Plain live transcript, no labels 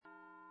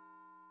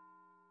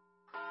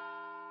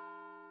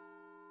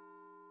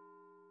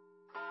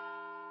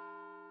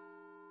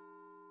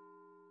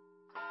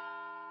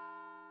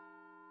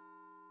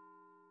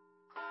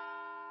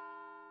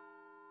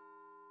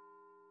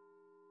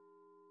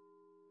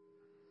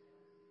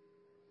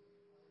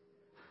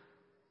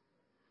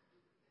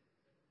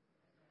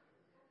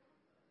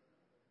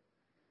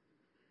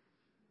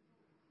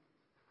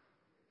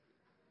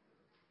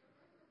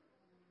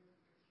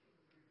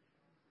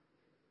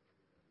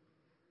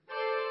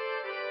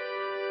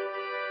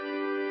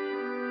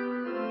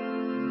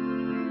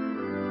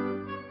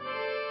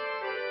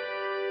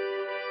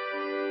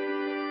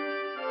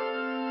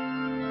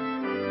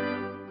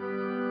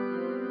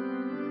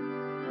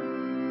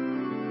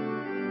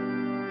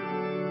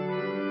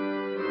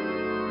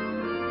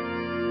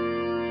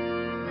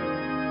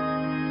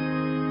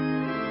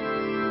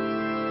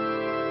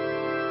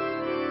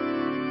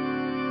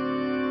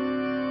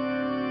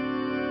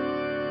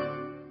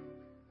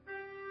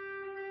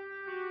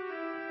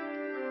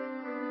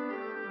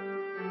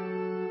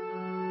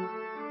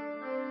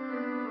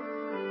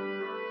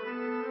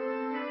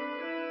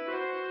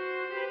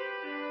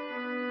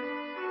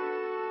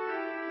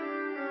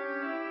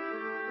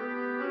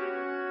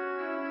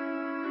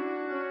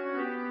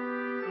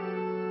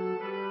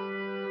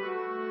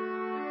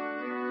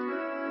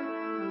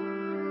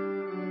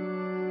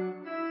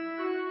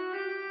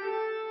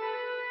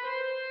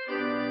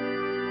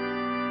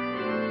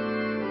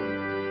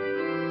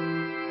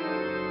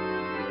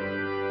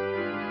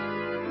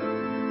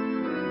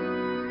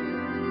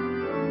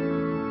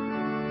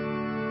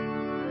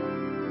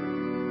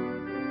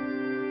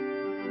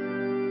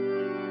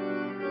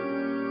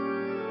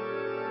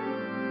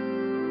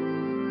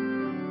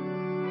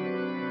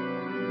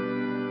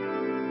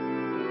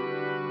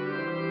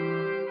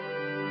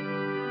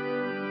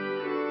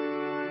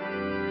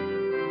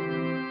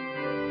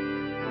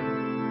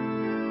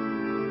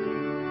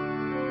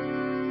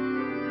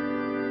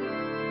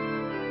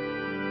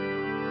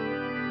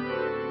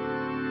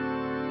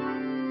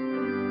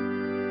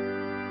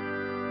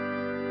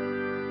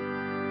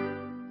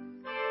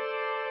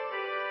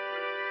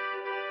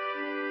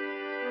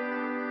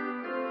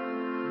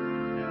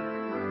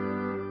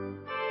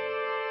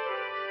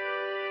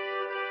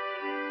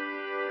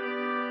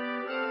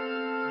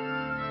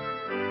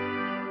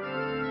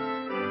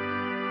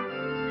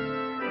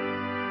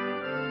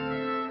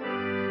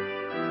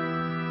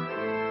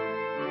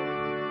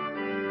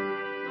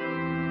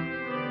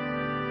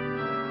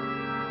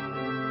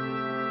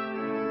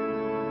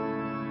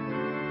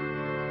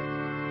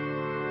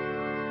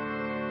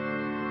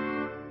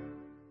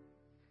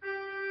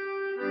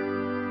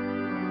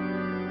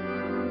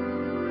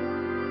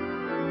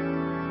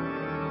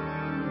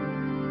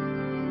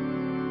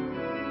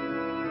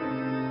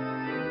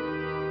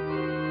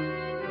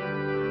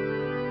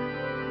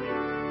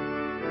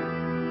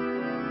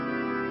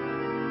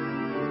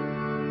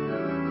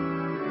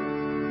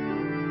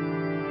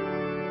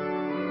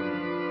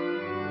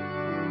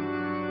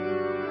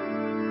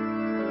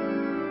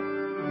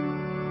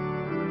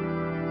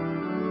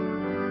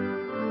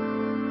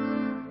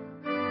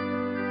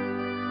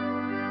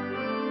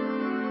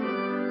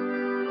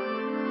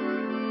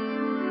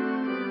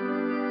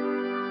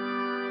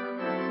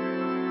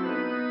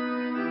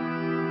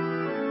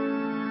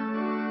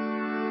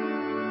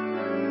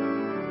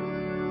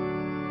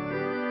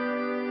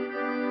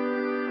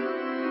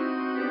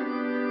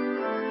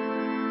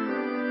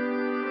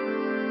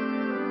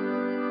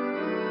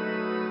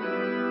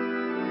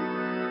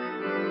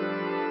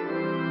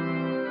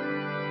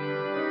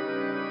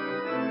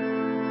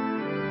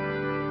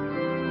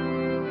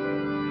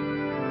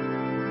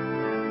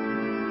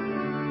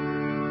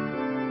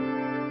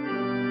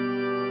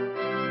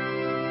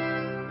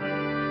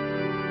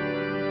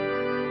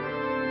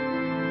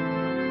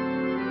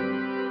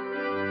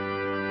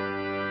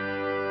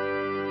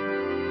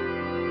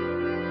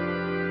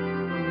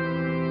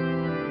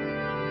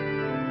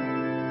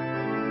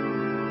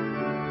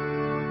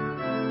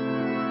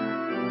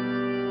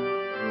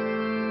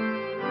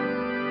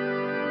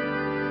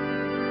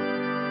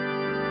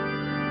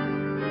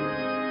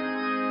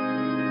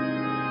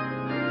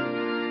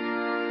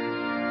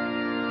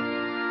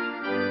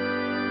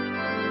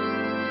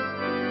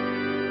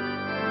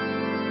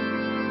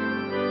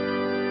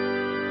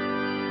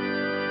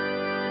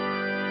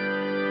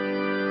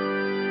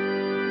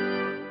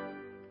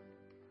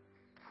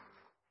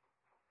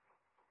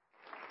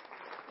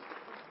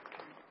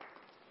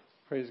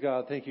Praise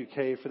God. Thank you,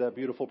 Kay, for that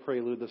beautiful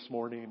prelude this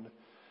morning.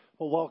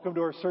 Well, welcome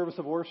to our service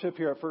of worship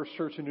here at First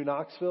Church in New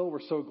Knoxville.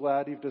 We're so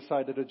glad you've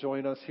decided to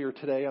join us here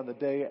today on the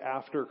day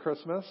after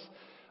Christmas.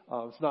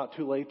 It's not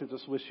too late to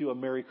just wish you a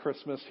Merry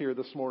Christmas here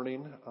this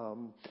morning.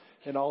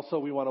 And also,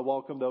 we want to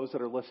welcome those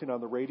that are listening on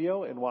the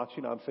radio and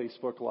watching on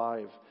Facebook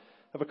Live.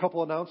 I have a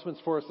couple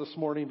announcements for us this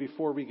morning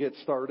before we get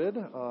started.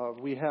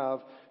 We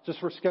have,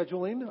 just for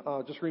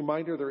scheduling, just a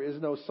reminder, there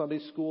is no Sunday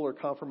school or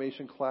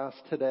confirmation class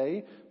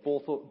today.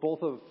 Both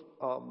of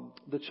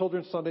the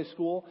children's Sunday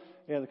school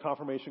and the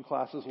confirmation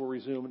classes will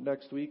resume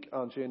next week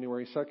on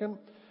January 2nd.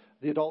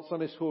 The adult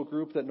Sunday school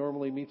group that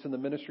normally meets in the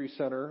ministry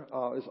center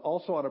is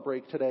also on a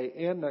break today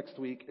and next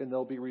week, and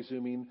they'll be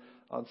resuming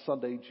on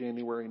Sunday,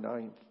 January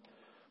 9th.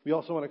 We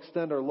also want to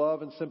extend our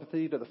love and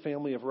sympathy to the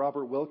family of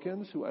Robert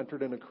Wilkins, who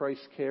entered into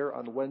Christ's care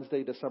on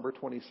Wednesday, December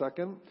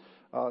 22nd.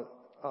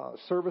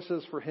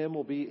 Services for him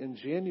will be in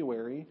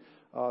January.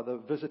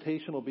 The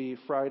visitation will be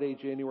Friday,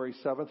 January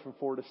 7th from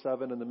 4 to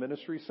 7 in the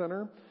ministry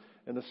center.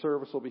 And the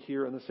service will be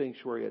here in the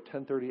sanctuary at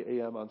 10:30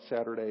 a.m. on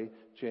Saturday,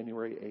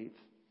 January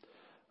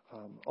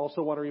 8th.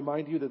 Also want to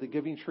remind you that the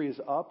giving tree is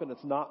up and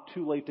it's not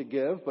too late to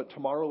give, but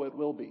tomorrow it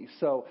will be.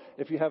 So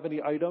if you have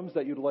any items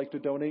that you'd like to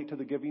donate to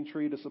the giving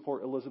tree to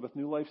support Elizabeth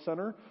New Life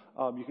Center,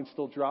 you can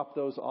still drop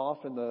those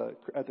off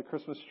at the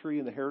Christmas tree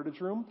in the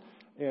Heritage Room,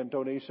 and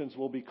donations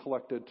will be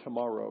collected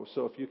tomorrow.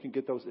 So if you can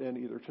get those in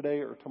either today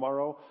or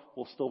tomorrow,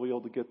 we'll still be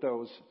able to get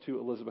those to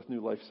Elizabeth New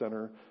Life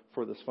Center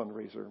for this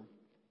fundraiser.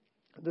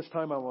 At this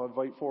time, I want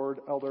to invite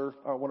forward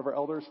one of our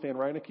elders, Stan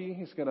Reinecke.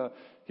 He's going to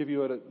give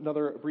you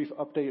another brief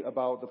update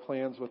about the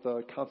plans with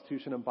the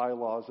Constitution and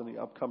bylaws in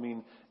the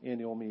upcoming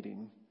annual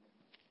meeting.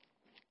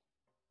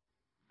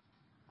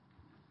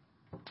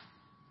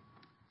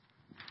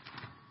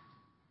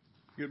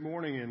 Good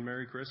morning and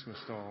Merry Christmas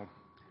to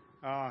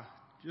all.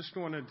 Just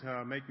wanted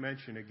to make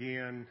mention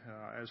again,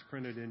 as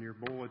printed in your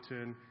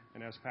bulletin,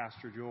 and as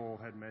Pastor Joel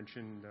had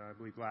mentioned, I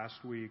believe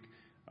last week,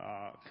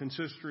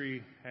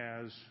 Consistory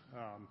has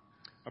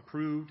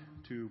approved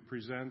to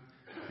present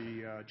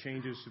the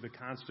changes to the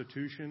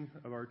Constitution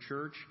of our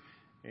church.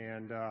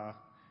 And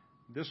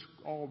this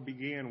all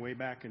began way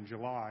back in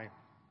July.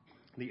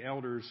 The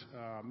elders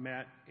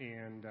met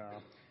and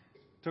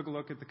took a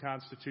look at the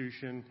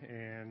Constitution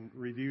and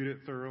reviewed it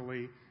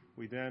thoroughly.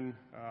 We then,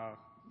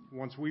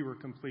 once we were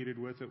completed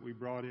with it, we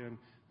brought in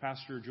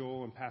Pastor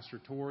Joel and Pastor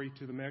Tori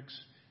to the mix,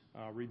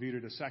 reviewed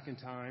it a second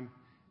time,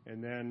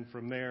 and then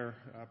from there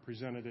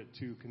presented it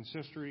to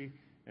Consistory,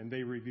 and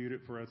they reviewed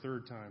it for a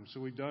third time. So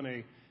we've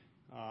done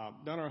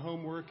our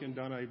homework and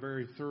done a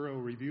very thorough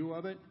review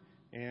of it.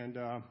 And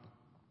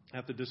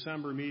at the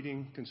December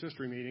meeting,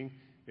 Consistory meeting,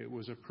 it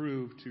was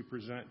approved to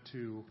present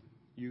to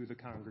you, the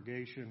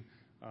congregation,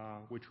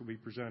 which will be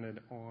presented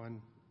on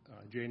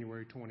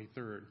January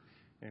 23rd.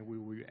 And we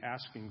will be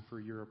asking for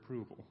your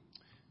approval.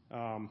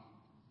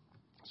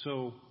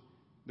 So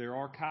there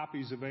are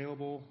copies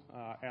available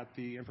at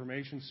the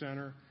Information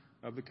Center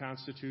of the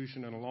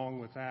Constitution, and along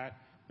with that,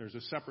 there's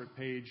a separate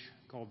page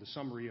called the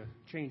Summary of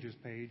Changes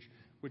page,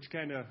 which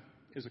kind of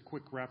is a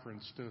quick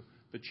reference to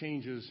the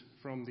changes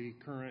from the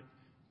current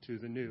to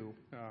the new.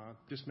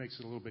 Just makes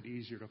it a little bit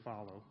easier to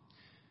follow.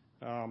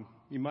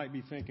 You might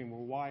be thinking,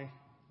 well,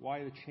 why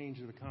the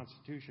change of the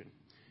Constitution?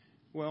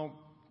 Well,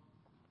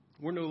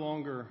 we're no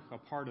longer a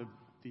part of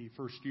the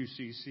First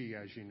UCC,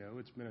 as you know.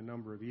 It's been a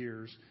number of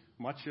years.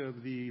 Much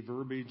of the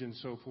verbiage and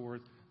so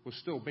forth was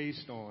still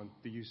based on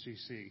the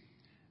UCC.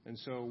 And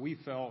so we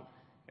felt,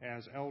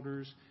 as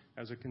elders,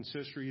 as a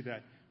consistory,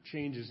 that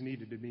changes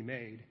needed to be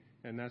made,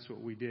 and that's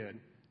what we did.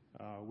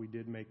 We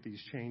did make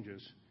these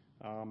changes.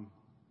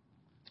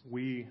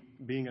 We,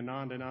 being a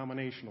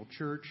non-denominational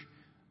church,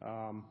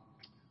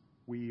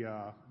 we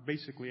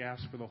basically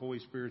asked for the Holy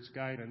Spirit's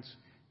guidance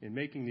in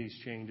making these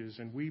changes,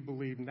 and we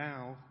believe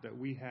now that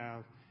we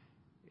have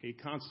a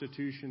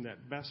constitution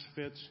that best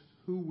fits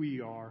who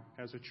we are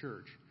as a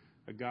church,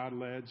 a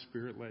God-led,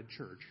 Spirit-led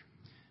church.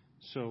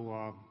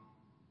 So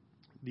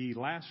the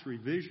last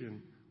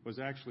revision was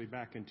actually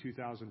back in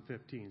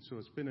 2015, so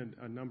it's been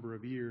a number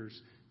of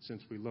years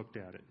since we looked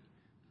at it.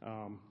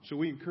 So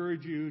we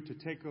encourage you to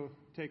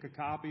take a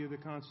copy of the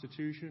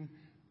Constitution,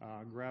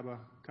 grab a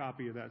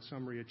copy of that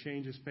Summary of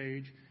Changes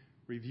page,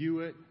 review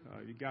it.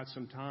 You've got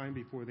some time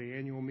before the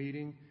annual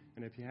meeting,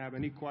 and if you have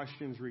any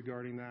questions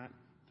regarding that,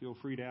 feel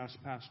free to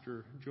ask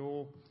Pastor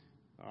Joel,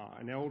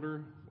 an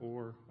elder,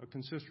 or a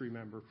consistory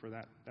member for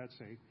that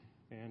sake,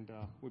 and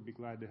we'd be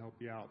glad to help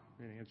you out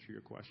and answer your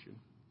question.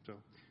 So,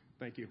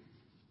 thank you.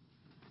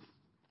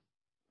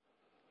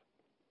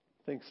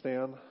 Thanks,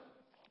 Stan.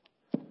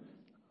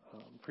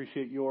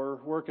 Appreciate your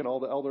work and all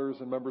the elders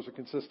and members of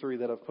consistory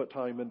that have put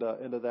time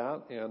into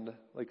that. And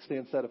like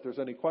Stan said, if there's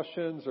any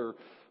questions or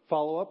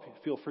follow-up,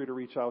 feel free to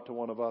reach out to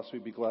one of us.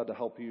 We'd be glad to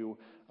help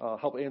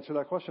answer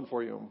that question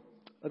for you.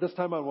 At this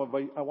time, I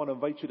want to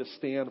invite you to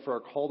stand for our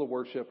call to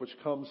worship, which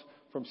comes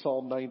from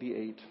Psalm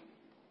 98.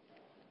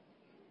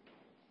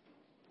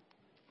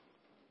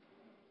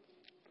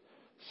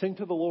 Sing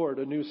to the Lord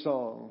a new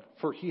song,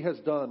 for he has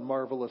done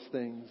marvelous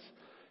things.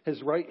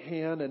 His right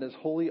hand and his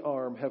holy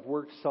arm have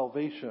worked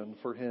salvation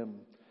for him.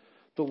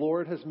 The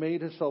Lord has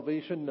made his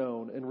salvation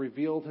known and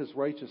revealed his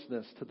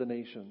righteousness to the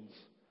nations.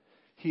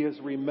 He has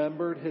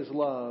remembered his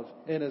love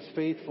and his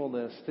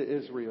faithfulness to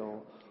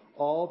Israel.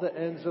 All the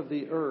ends of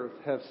the earth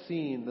have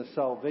seen the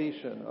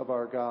salvation of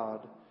our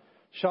God.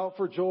 Shout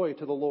for joy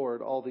to the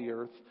Lord, all the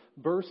earth.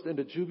 Burst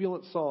into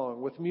jubilant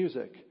song with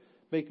music.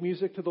 Make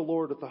music to the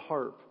Lord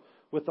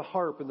with the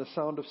harp and the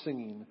sound of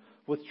singing,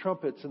 with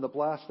trumpets and the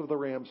blast of the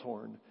ram's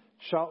horn.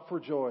 Shout for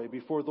joy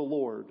before the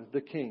Lord,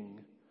 the King.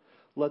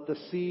 Let the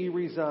sea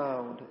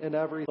resound and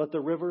let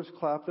the rivers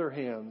clap their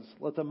hands.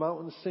 Let the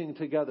mountains sing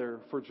together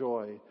for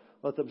joy.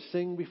 Let them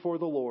sing before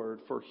the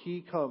Lord, for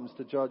he comes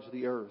to judge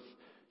the earth.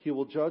 He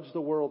will judge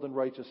the world in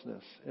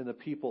righteousness and the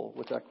people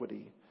with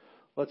equity.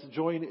 Let's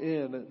join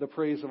in the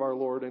praise of our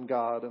Lord and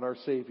God and our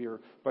Savior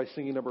by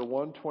singing number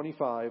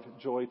 125,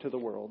 Joy to the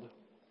World.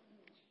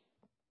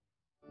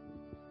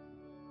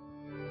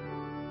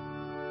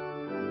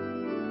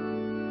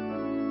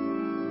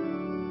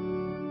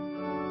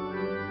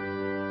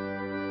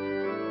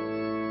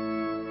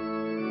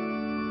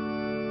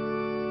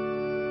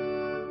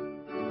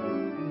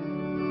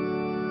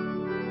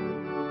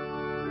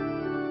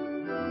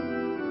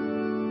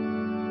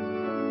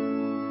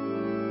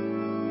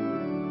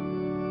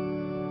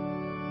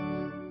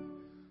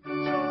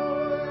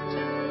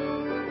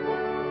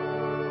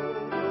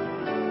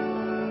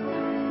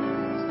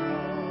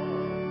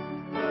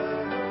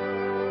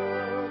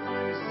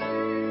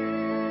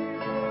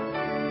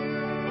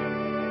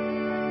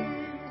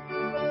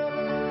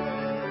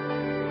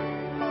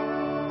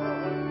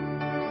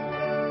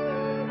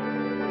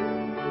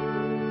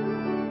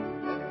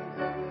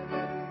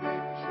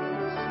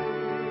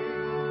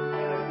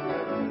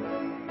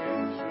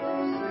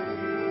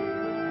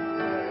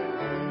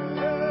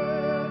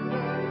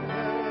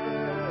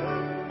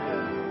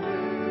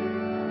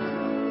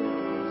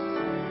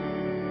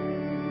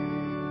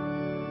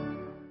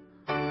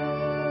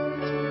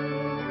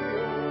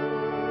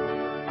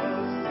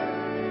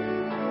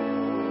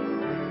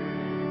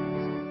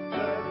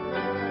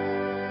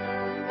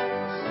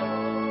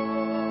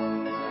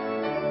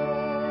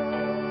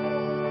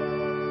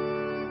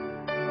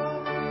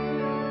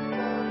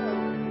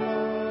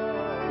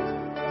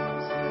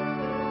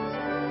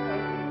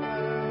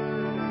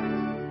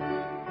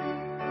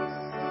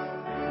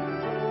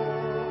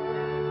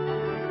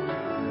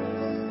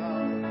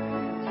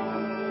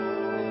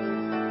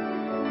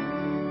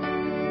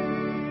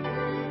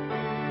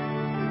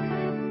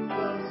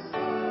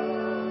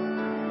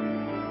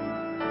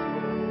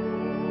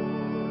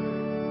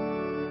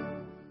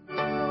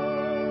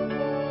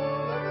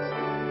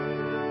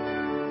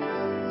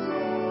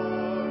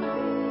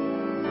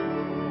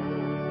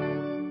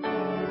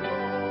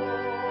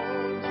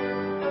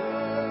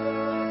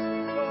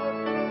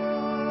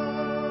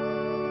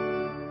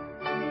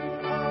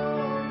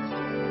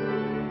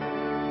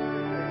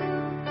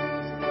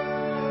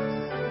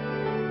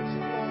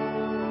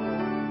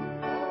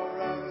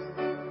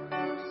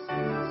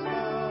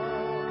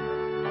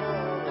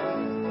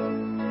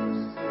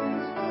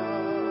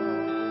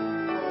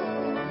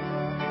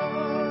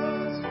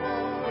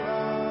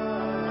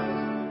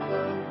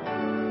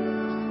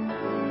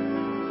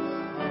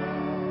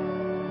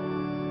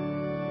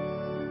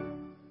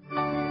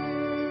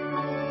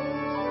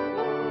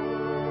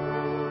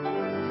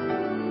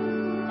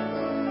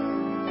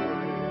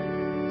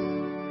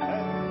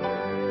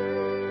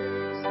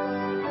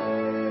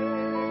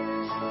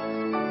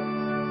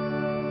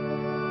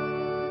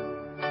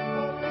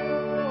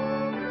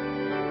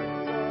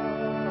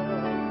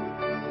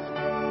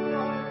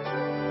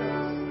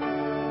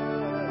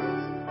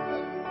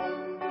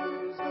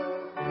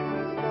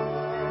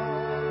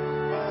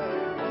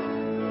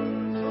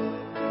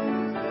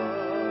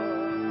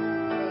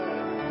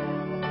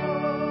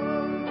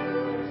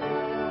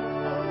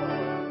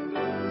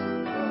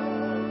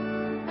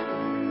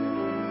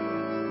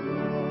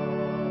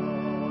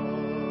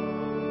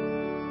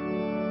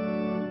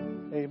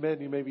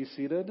 Amen. You may be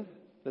seated.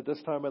 At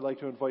this time, I'd like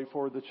to invite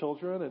forward the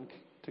children and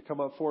to come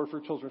up forward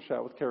for Children's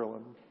Chat with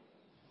Carolyn.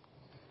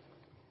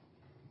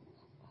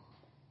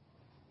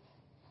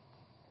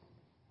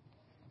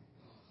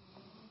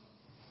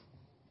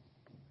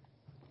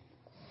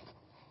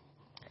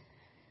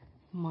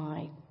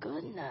 My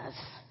goodness.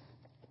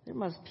 There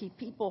must be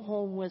people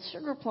home with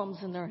sugar plums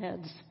in their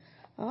heads.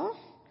 Huh?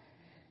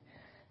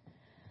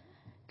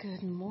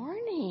 Good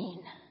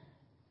morning.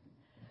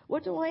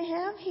 What do I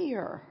have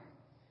here?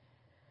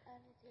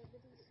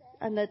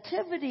 A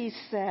nativity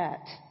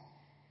set.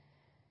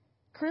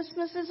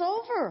 Christmas is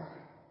over.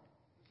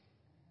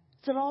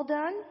 Is it all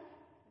done?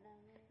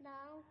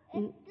 No,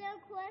 it's still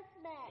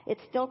Christmas.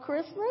 It's still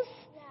Christmas?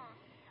 Yeah.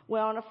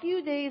 Well, in a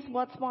few days,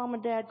 what's Mom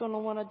and Dad going to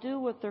want to do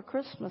with their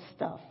Christmas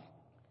stuff?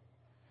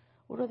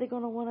 What are they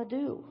going to want to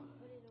do?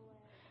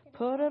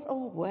 Put it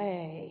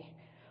away.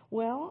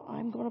 Well,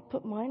 I'm going to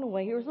put mine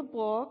away. Here's a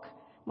book.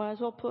 Might as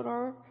well put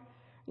our,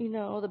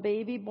 the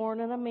baby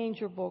born in a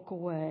manger book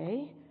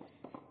away.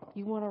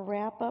 You want to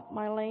wrap up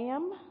my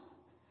lamb?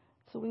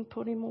 so we can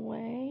put him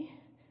away?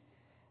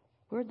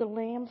 Where'd the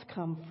lambs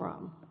come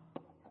from?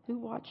 Who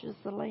watches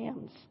the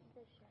lambs?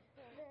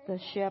 The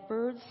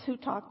shepherds. Who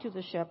talked to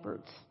the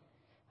shepherds?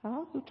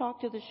 Huh? Who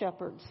talked to the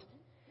shepherds?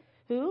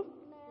 Who?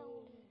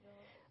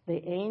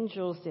 The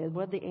angels did.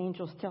 What did the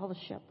angels tell the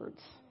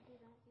shepherds?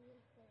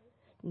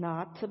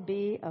 Not to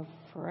be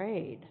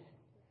afraid.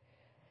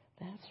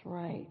 That's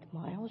right.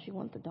 Miles, you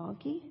want the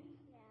donkey?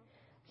 Yeah.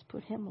 Let's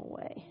put him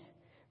away.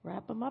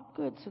 Wrap them up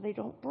good so they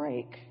don't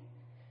break.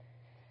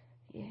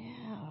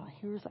 Yeah,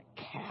 here's a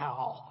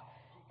cow.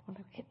 Want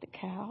to get the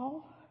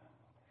cow?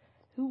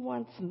 Who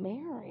wants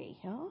Mary,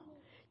 huh?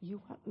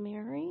 You want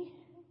Mary?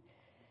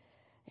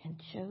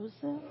 And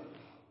Joseph?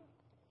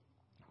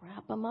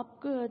 Wrap them up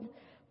good.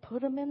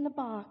 Put them in the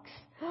box.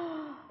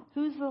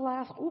 Who's the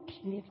last? Oops,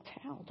 you need a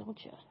towel, don't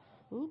you?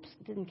 Oops,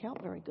 didn't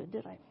count very good,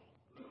 did I?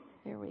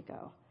 There we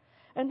go.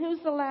 And who's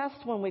the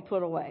last one we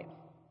put away?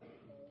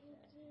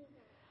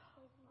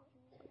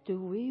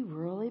 Do we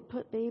really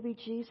put baby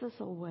Jesus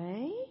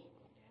away?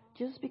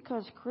 Just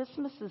because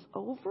Christmas is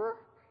over?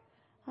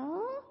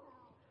 Huh?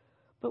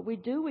 But we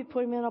do. We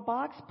put him in a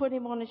box, put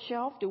him on a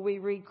shelf. Do we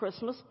read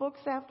Christmas books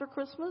after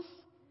Christmas?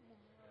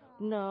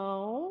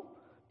 No.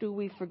 Do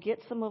we forget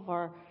some of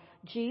our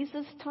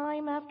Jesus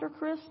time after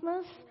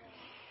Christmas?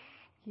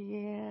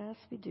 Yes,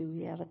 we do.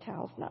 Yeah, the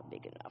towel's not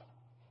big enough.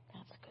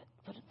 That's good.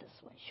 Put it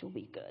this way. She'll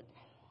be good.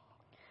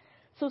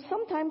 So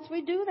sometimes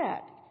we do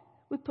that.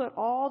 We put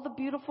all the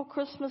beautiful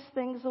Christmas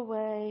things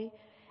away,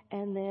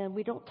 and then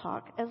we don't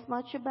talk as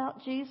much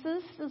about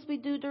Jesus as we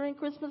do during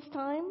Christmas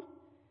time.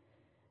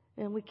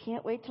 And we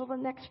can't wait till the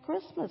next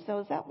Christmas. So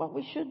is that what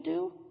we should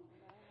do?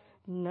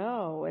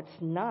 No, it's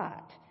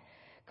not.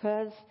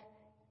 Because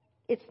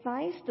it's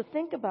nice to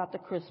think about the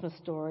Christmas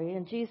story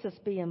and Jesus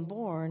being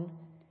born.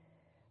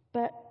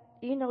 But,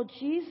 you know,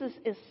 Jesus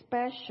is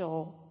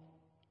special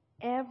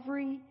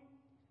every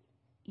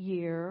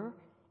year,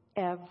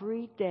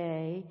 every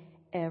day,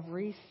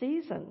 every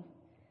season.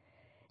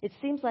 It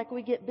seems like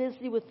we get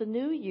busy with the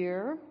new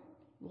year.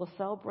 We'll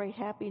celebrate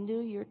Happy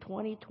New Year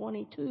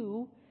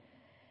 2022.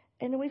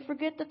 And then we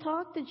forget to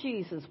talk to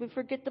Jesus. We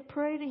forget to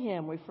pray to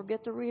him. We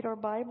forget to read our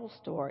Bible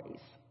stories.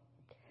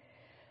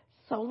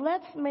 So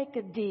let's make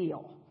a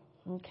deal,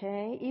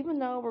 okay? Even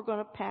though we're going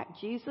to pack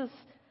Jesus'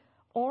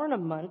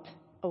 ornament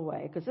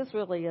away, because this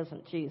really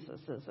isn't Jesus,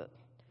 is it?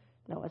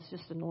 No, it's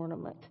just an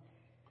ornament.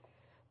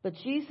 But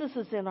Jesus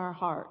is in our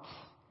hearts,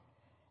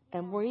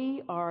 and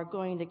we are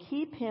going to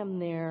keep him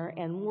there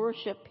and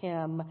worship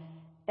him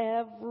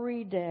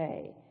every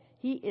day.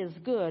 He is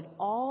good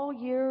all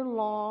year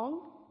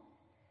long.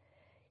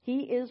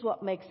 He is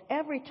what makes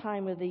every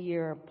time of the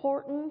year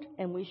important,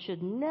 and we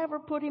should never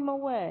put him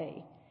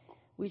away.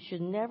 We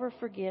should never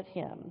forget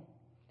him.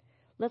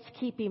 Let's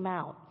keep him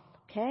out,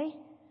 okay?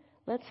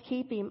 Let's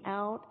keep him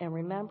out and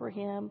remember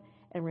him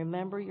and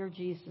remember your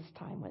Jesus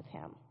time with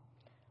him.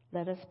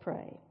 Let us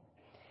pray.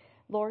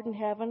 Lord in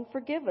heaven,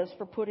 forgive us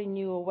for putting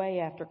you away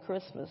after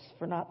Christmas,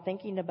 for not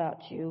thinking about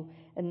you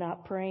and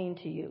not praying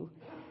to you.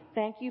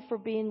 Thank you for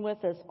being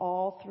with us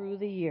all through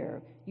the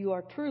year. You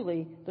are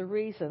truly the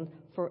reason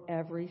for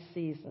every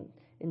season.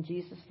 In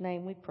Jesus'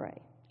 name we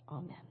pray.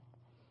 Amen.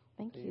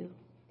 Thank you.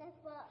 That's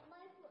what my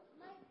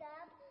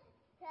dad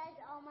says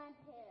amen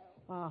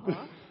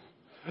too.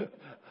 Uh-huh.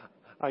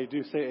 I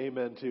do say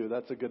amen too.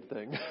 That's a good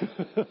thing.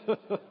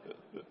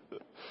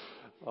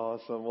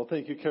 Awesome. Well,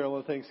 thank you,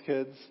 Carolyn. Thanks,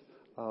 kids.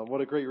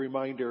 What a great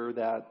reminder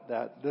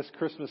that this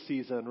Christmas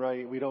season,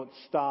 right, we don't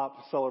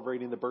stop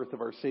celebrating the birth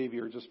of our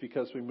Savior just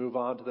because we move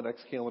on to the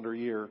next calendar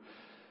year.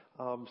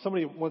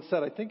 Somebody once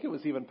said, I think it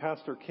was even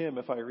Pastor Kim,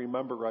 if I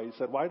remember right, he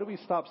said, why do we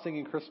stop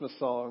singing Christmas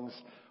songs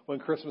when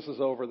Christmas is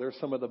over? They're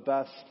some of the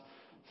best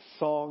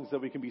songs that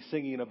we can be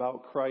singing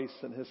about Christ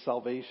and his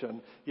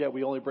salvation. Yet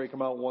we only break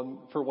them out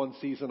for one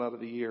season out of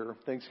the year.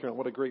 Thanks, Carolyn.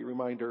 What a great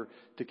reminder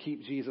to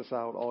keep Jesus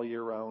out all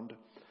year round.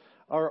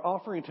 Our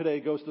offering today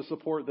goes to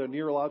support the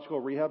Neurological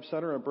Rehab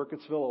Center in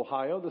Burkittsville,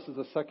 Ohio. This is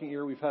the second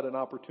year we've had an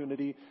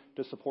opportunity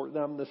to support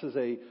them. This is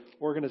a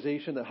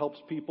organization that helps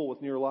people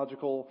with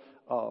neurological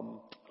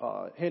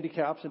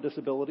handicaps and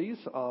disabilities,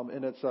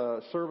 and it's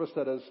a service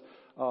that is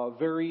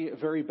very,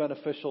 very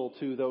beneficial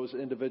to those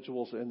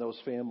individuals and those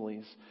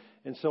families.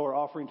 And so our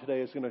offering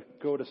today is going to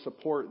go to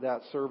support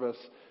that service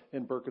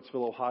in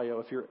Burkittsville, Ohio.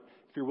 If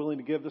you're willing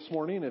to give this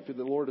morning, if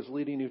the Lord is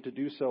leading you to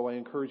do so, I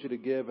encourage you to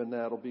give, and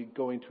that'll be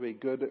going to a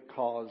good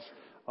cause.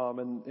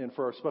 And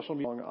for our special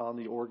meeting on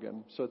the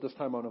organ. So at this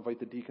time, I want to invite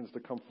the deacons to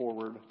come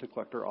forward to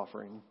collect our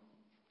offering.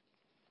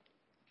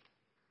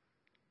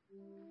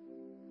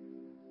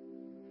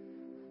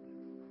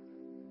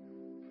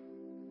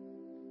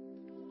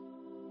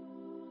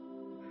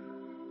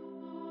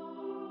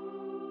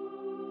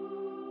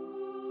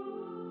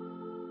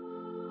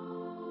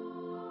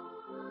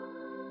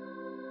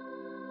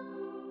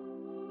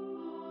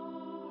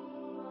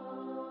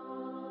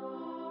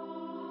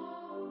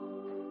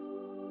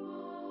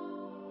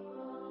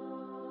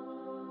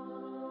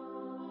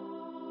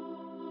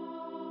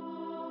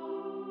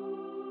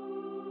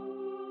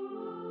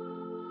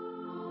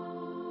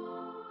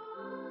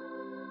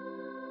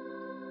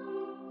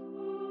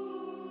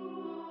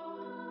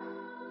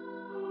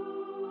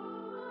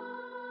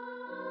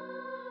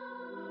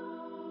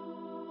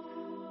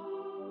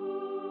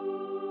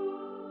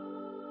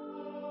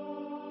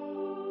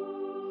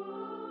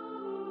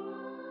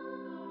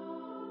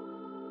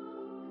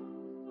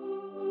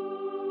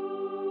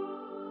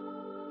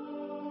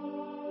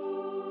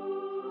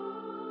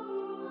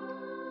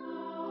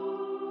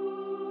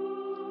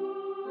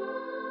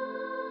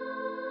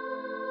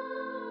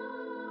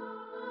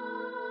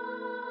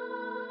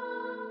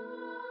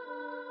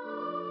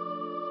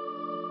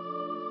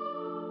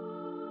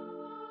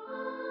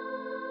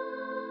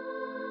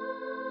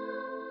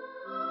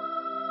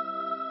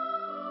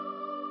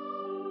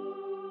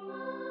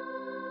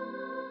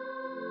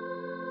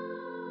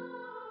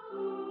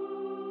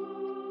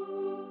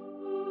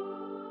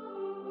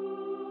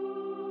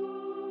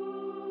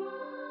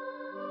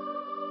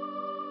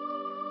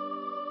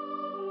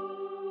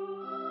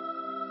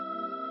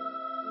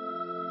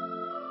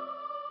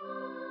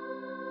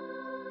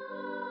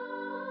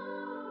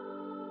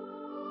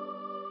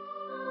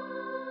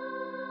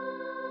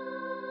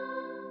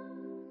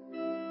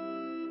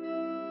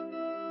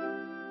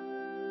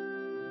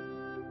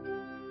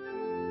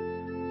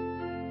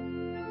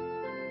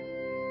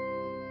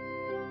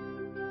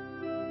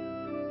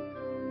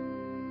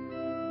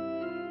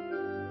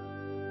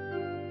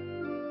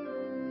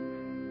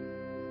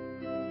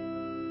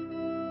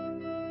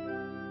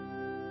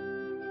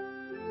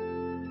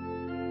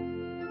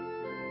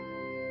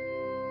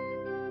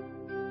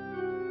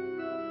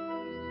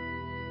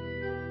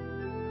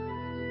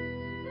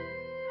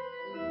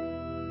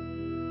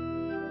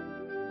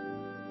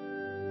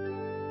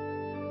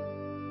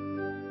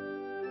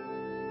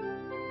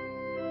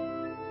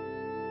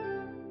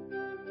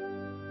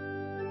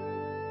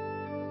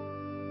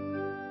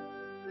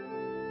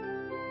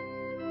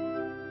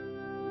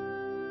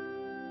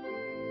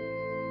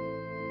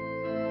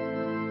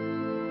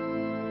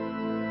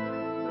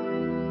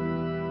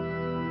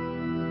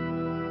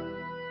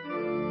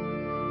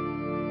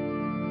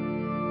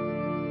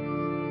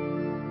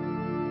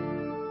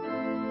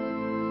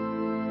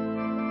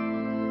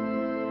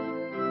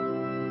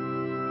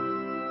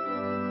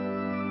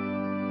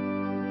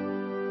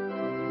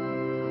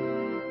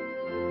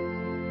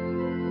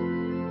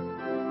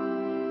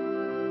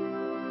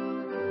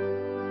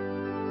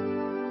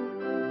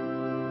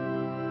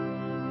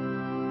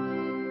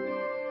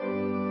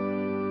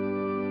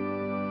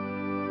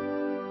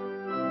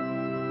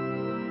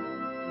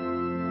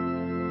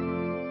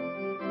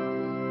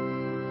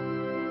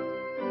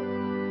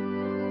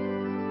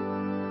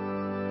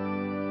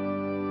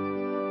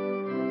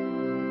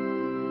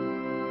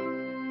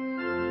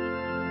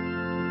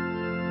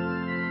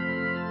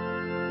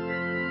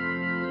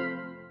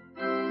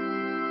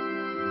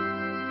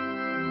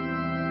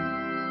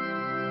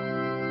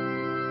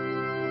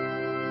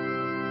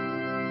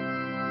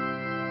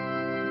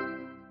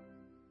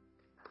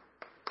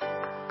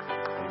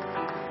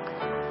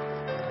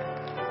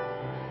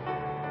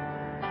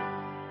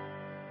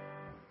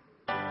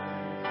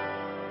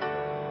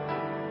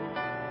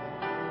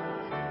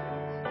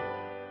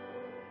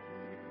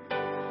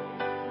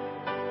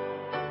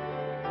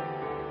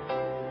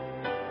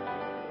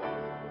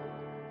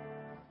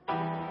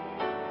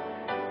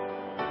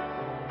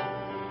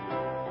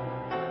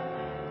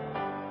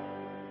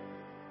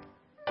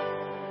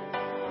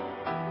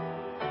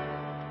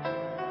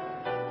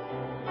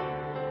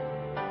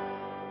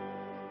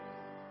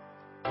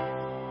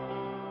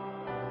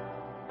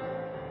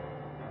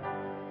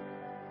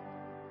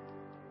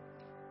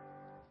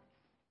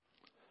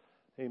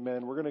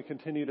 Amen. We're going to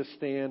continue to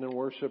stand and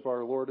worship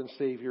our Lord and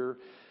Savior.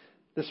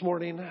 This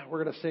morning,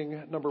 we're going to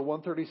sing number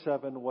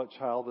 137, What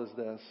Child Is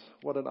This?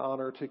 What an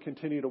honor to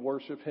continue to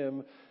worship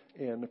Him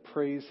and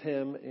praise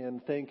Him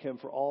and thank Him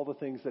for all the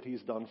things that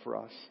He's done for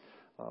us.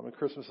 And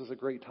Christmas is a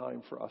great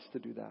time for us to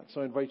do that.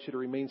 So I invite you to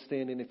remain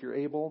standing if you're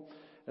able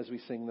as we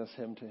sing this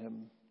hymn to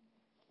Him.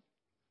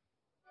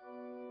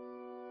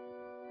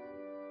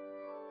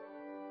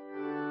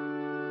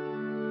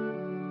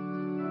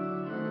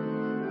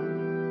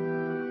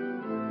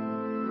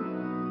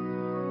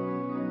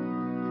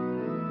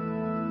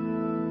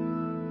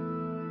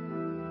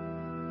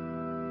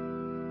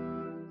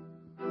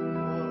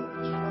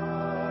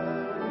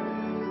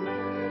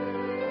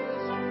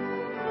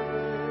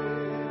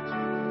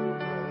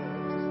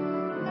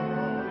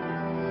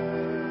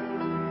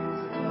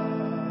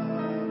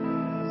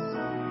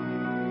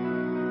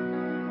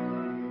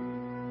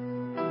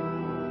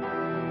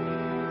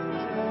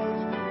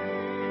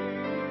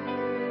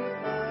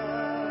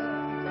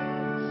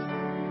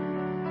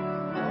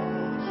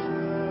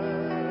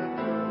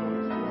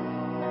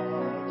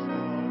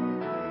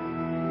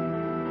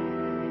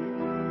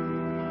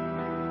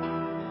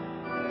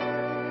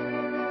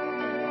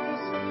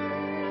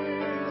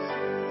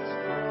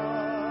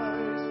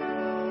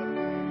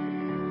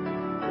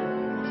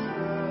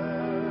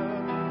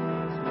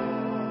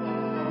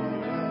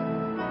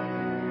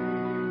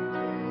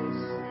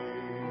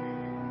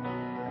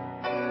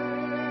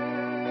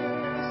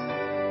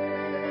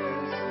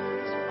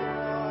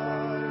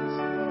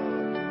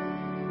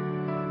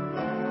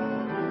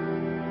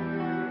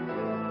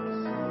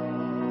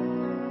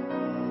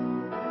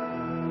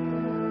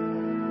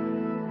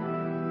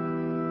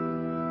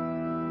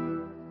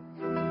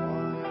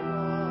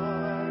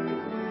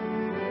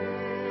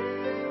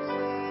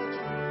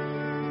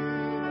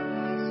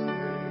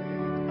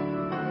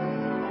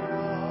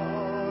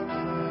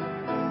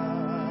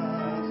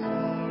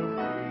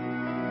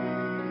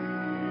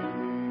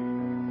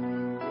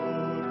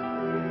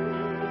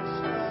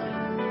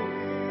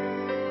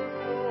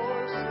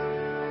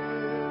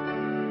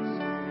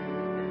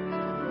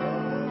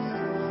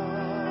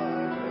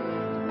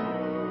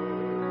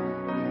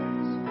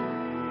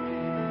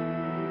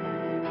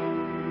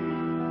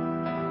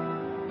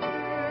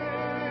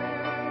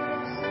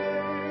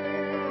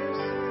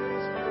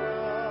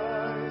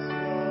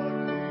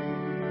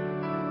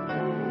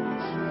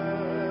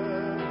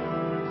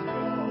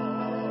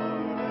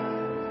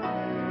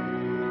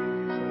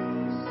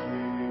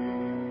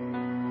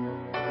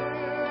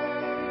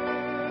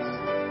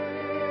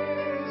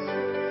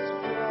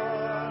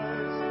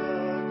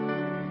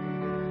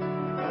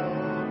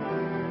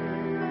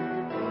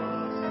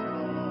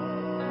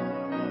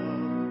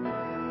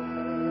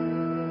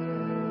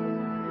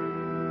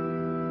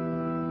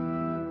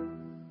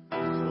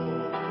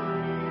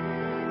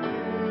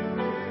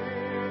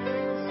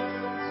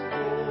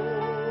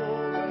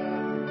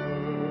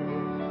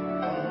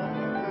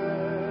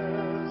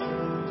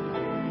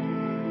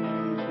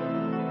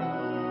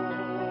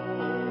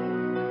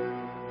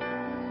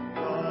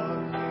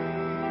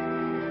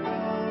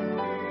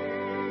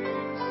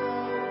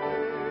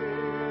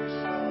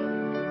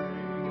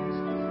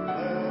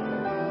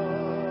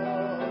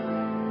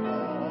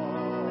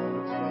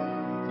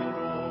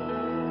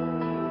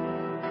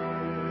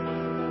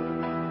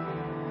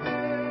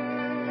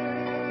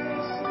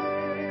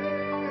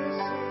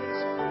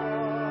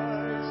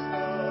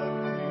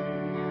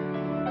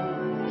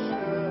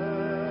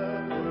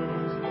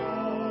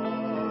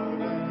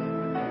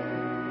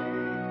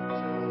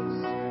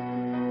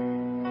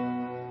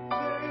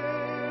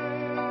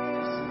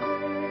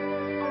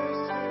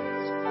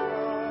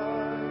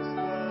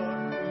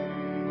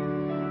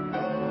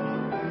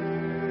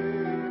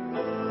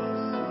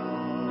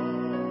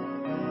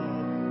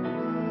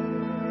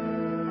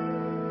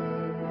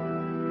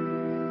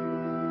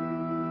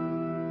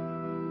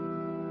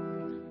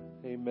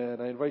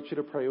 Amen. I invite you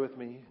to pray with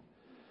me.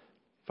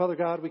 Father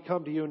God, we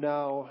come to you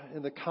now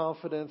in the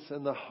confidence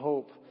and the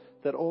hope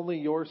that only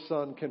your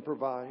Son can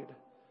provide.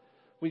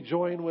 We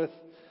join with,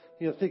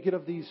 thinking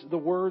of the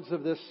words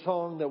of this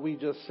song that we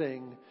just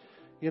sing.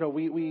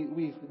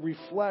 We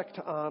reflect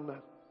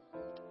on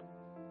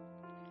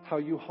how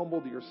you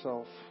humbled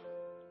yourself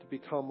to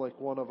become like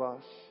one of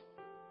us,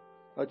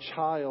 a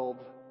child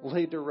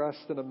laid to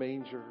rest in a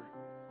manger,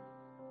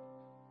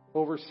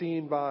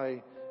 overseen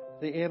by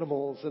the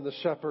animals and the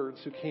shepherds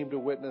who came to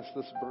witness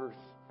this birth.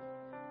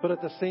 But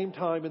at the same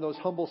time, in those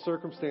humble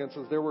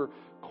circumstances, there were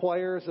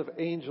choirs of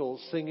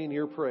angels singing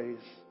your praise,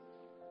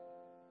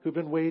 who've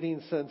been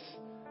waiting since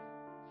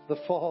the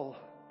fall,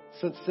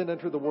 since sin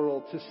entered the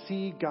world, to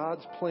see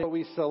God's plan. What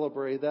we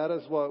celebrate, that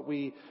is what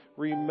we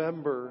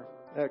remember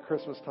at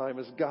Christmas time,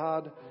 is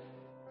God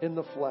in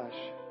the flesh,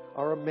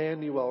 our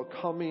Emmanuel,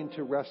 coming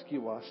to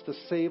rescue us, to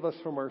save us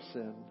from our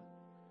sin.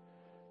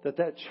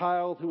 That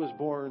child who was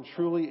born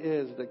truly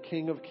is the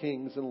King of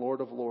Kings and Lord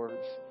of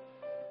Lords,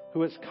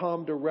 who has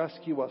come to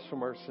rescue us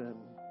from our sin.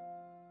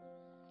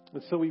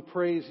 And so we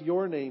praise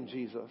your name,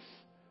 Jesus.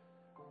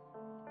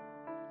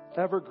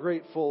 ever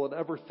grateful and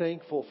ever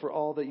thankful for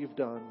all that you've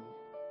done.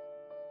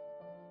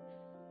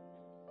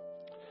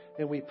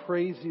 And we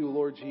praise you,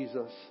 Lord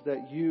Jesus,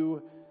 that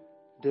you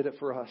did it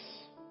for us.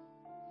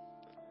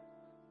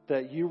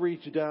 That you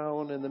reach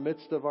down in the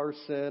midst of our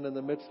sin, in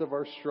the midst of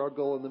our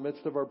struggle, in the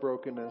midst of our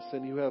brokenness,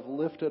 and you have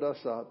lifted us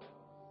up.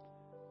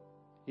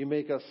 You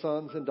make us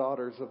sons and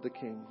daughters of the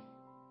King.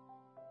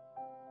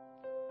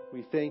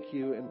 We thank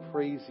you and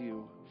praise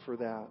you for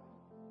that.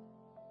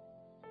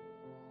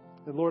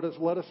 And Lord,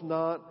 let us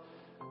not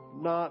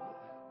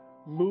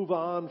move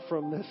on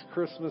from this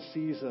Christmas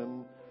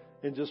season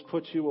and just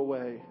put you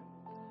away.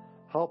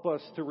 Help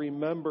us to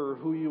remember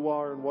who you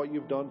are and what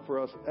you've done for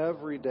us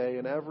every day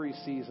and every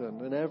season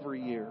and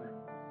every year.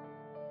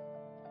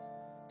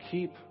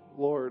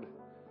 Lord,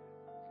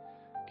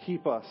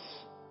 keep us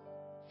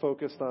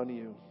focused on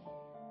you.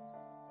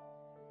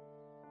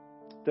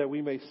 That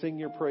we may sing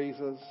your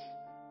praises,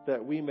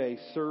 that we may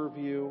serve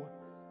you,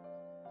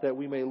 that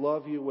we may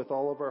love you with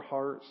all of our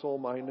heart, soul,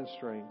 mind, and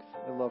strength,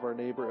 and love our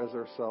neighbor as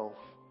ourselves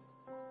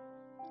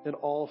in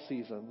all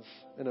seasons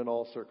and in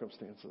all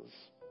circumstances.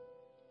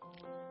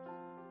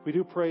 We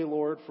do pray,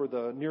 Lord, for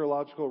the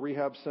Neurological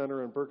Rehab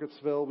Center in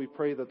Burkittsville. We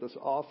pray that this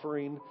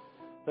offering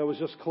that was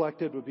just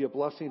collected would be a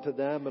blessing to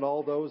them and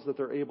all those that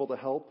they're able to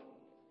help.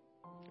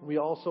 We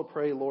also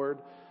pray, Lord,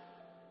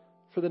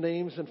 for the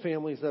names and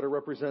families that are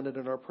represented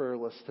in our prayer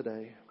list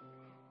today.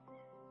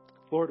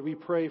 Lord, we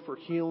pray for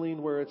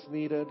healing where it's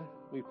needed.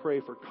 We pray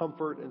for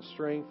comfort and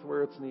strength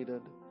where it's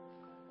needed.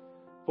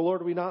 But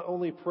Lord, we not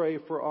only pray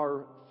for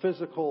our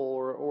physical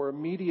or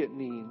immediate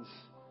needs,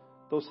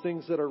 those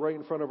things that are right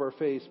in front of our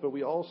face, but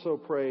we also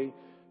pray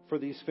for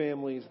these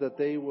families that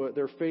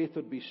their faith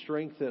would be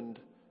strengthened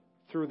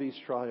through these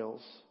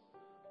trials,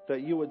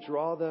 that you would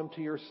draw them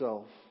to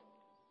yourself.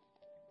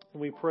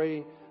 And we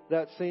pray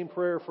that same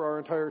prayer for our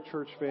entire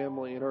church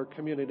family and our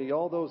community,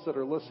 all those that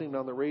are listening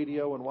on the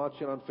radio and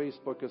watching on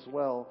Facebook as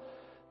well,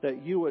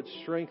 that you would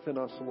strengthen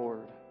us,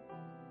 Lord,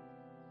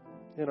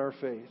 in our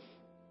faith.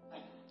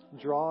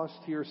 Draw us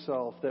to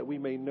yourself that we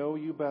may know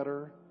you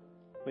better,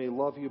 may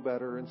love you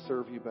better, and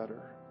serve you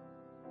better.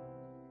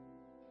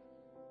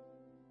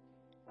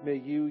 May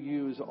you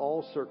use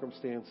all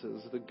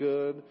circumstances, the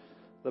good,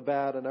 the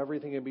bad, and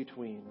everything in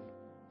between,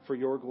 for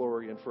your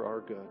glory and for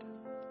our good.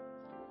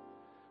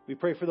 We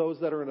pray for those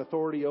that are in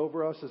authority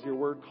over us as your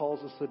word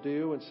calls us to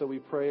do, and so we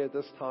pray at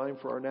this time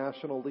for our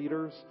national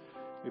leaders.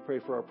 We pray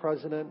for our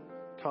president,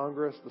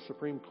 Congress, the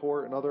Supreme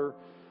Court, and other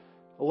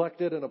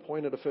elected and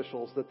appointed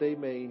officials, that they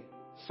may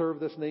serve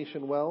this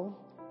nation well,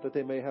 that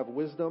they may have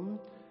wisdom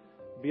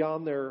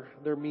beyond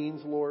their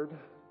means, Lord,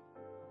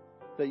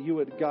 that you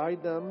would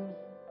guide them,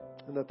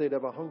 and that they'd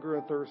have a hunger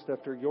and thirst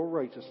after your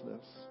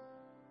righteousness,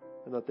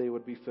 and that they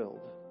would be filled.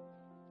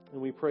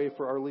 And we pray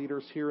for our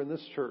leaders here in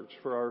this church,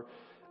 for our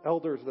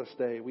elders this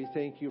day. We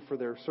thank you for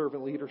their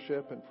servant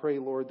leadership and pray,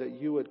 Lord, that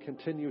you would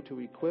continue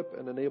to equip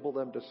and enable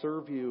them to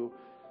serve you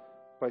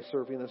by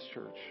serving this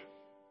church.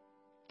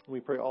 We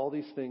pray all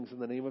these things in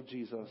the name of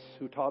Jesus,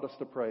 who taught us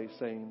to pray,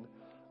 saying,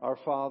 Our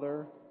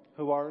Father,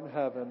 who art in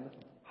heaven,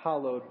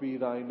 hallowed be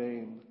thy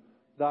name.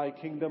 Thy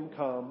kingdom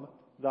come,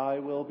 thy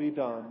will be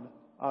done,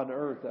 on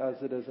earth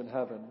as it is in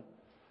heaven.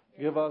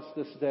 Give us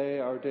this day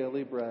our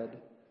daily bread,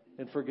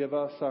 and forgive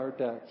us our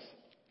debts,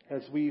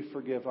 as we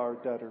forgive our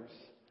debtors.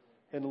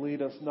 And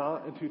lead us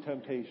not into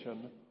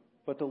temptation,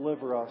 but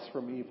deliver us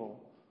from evil.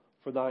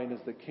 For thine is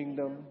the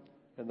kingdom,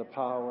 and the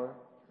power,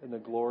 and the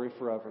glory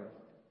forever.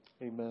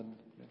 Amen.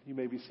 You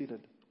may be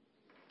seated.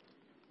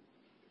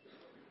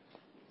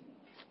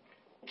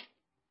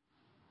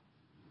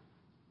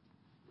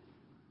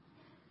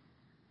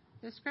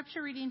 The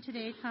scripture reading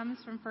today comes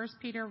from 1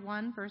 Peter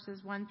 1,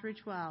 verses 1 through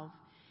 12.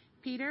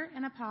 Peter,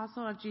 an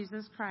apostle of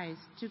Jesus Christ,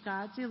 to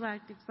God's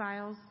elect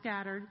exiles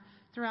scattered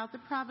throughout the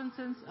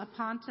provinces of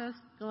Pontus,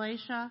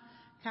 Galatia,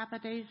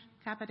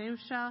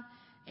 Cappadocia,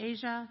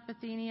 Asia,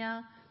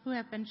 Bithynia, who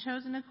have been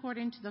chosen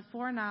according to the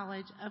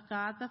foreknowledge of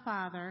God the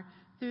Father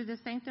through the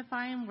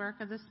sanctifying work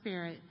of the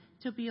Spirit,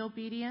 to be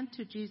obedient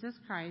to Jesus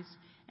Christ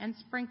and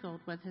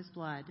sprinkled with his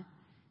blood.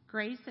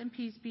 Grace and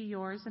peace be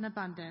yours in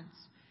abundance.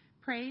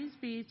 Praise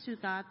be to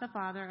God the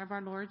Father of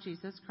our Lord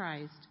Jesus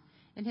Christ.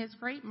 In his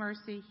great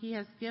mercy, he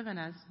has given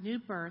us new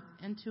birth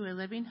into a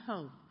living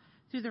hope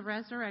through the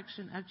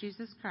resurrection of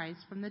Jesus Christ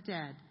from the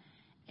dead,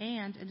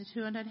 and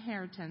into an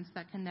inheritance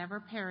that can never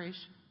perish,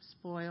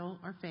 spoil,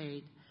 or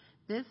fade.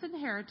 This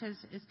inheritance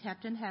is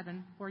kept in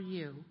heaven for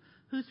you,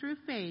 who through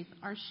faith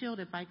are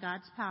shielded by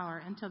God's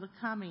power until the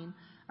coming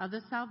of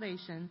the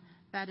salvation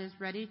that is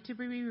ready to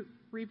be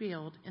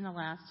revealed in the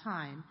last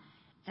time.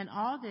 In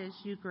all this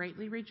you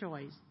greatly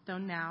rejoice, though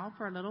now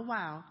for a little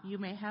while you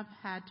may have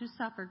had to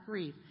suffer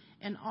grief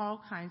in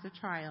all kinds of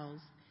trials.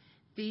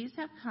 These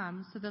have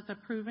come so that the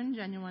proven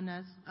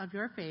genuineness of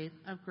your faith,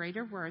 of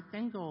greater worth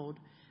than gold,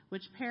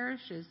 which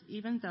perishes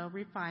even though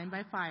refined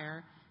by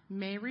fire,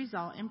 may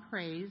result in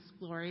praise,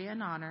 glory,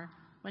 and honor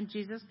when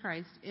Jesus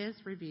Christ is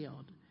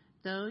revealed.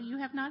 Though you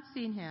have not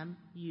seen him,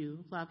 you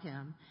love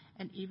him.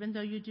 And even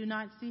though you do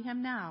not see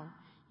him now,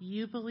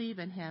 you believe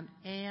in him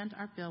and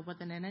are filled with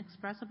an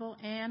inexpressible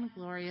and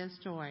glorious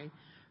joy,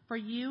 for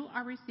you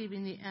are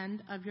receiving the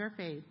end of your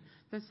faith,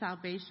 the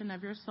salvation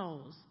of your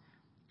souls.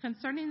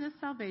 Concerning this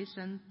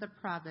salvation, the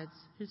prophets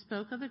who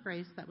spoke of the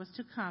grace that was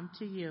to come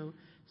to you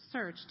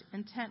searched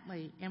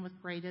intently and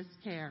with greatest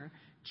care,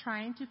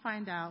 trying to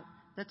find out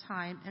the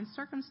time and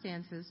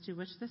circumstances to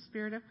which the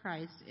Spirit of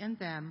Christ in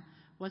them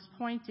was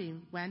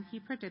pointing when he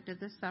predicted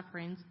the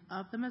sufferings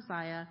of the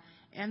Messiah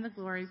and the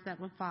glories that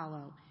would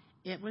follow.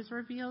 It was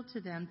revealed to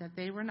them that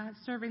they were not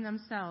serving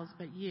themselves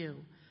but you,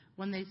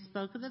 when they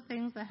spoke of the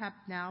things that have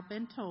now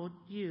been told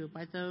you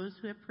by those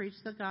who have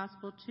preached the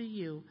gospel to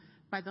you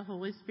by the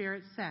Holy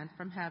Spirit sent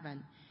from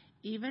heaven.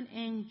 Even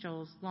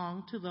angels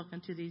long to look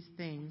into these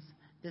things.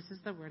 This is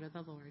the word of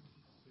the Lord.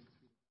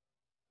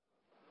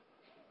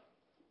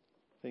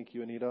 Thank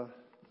you, Anita.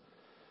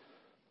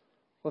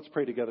 Let's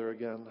pray together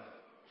again.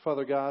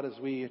 Father God, as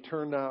we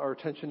turn our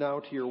attention now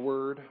to your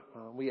word,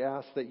 we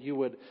ask that you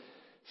would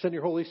send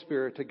your Holy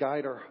Spirit to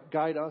guide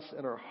us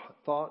in our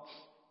thoughts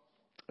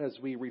as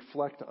we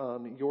reflect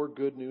on your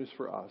good news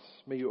for us.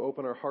 May you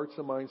open our hearts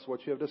and minds to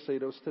what you have to say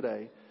to us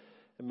today.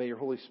 And may your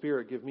Holy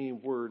Spirit give me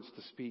words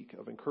to speak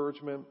of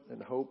encouragement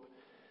and hope.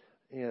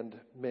 And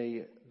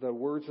may the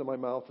words of my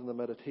mouth and the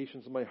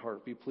meditations of my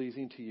heart be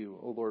pleasing to you,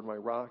 O Lord, my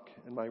rock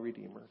and my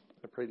redeemer.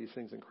 I pray these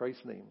things in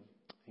Christ's name.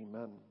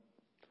 Amen.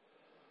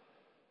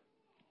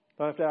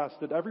 Now I have to ask,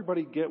 did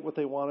everybody get what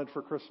they wanted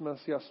for Christmas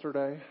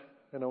yesterday?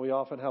 I know we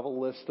often have a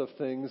list of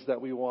things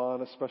that we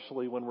want,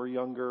 especially when we're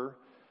younger.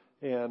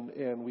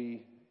 And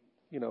we,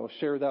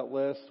 share that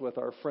list with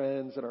our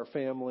friends and our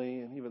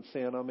family and even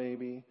Santa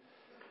maybe.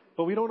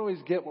 But we don't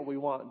always get what we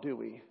want, do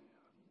we?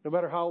 No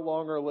matter how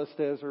long our list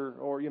is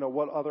or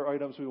what other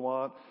items we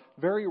want,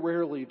 very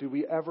rarely do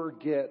we ever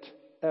get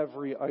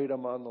every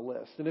item on the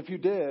list. And if you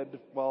did,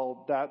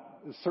 well, that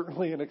is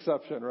certainly an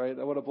exception, right?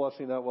 What a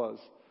blessing that was.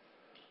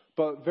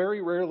 But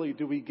very rarely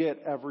do we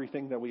get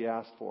everything that we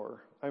asked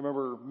for. I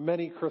remember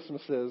many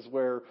Christmases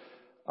where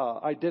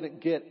I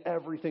didn't get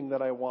everything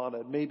that I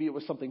wanted. Maybe it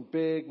was something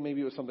big,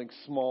 maybe it was something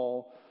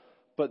small,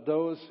 but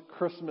those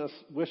Christmas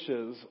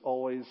wishes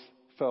always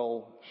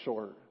fell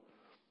short.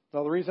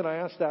 Now, the reason I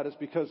ask that is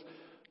because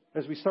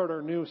as we start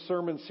our new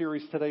sermon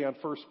series today on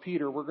 1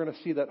 Peter, we're going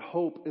to see that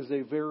hope is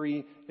a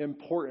very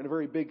important, a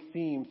very big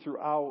theme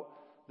throughout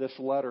this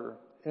letter,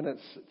 and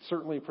it's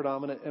certainly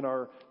predominant in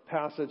our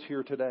passage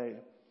here today.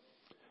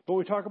 But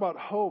when we talk about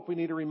hope, we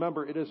need to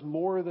remember it is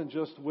more than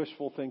just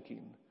wishful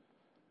thinking.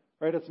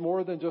 Right? It's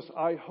more than just,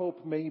 I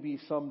hope maybe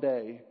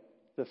someday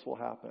this will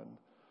happen.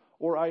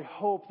 Or I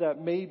hope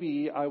that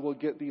maybe I will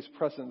get these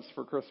presents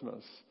for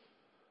Christmas.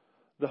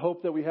 The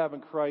hope that we have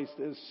in Christ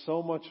is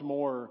so much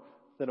more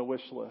than a wish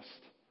list.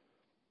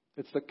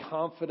 It's the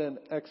confident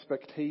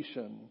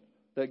expectation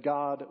that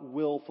God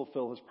will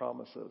fulfill his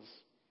promises.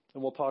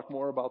 And we'll talk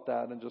more about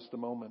that in just a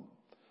moment.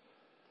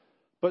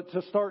 But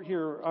to start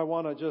here, I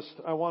want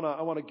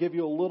to give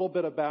you a little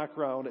bit of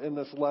background in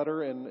this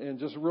letter and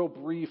just real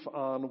brief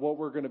on what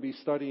we're going to be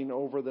studying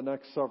over the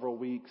next several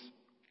weeks.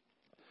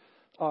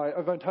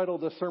 I've entitled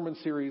this sermon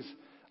series,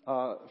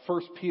 1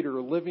 Peter,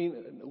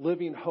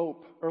 living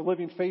hope or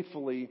living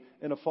faithfully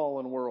in a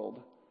fallen world.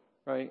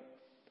 Right?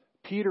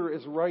 Peter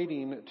is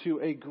writing to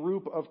a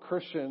group of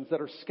Christians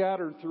that are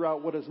scattered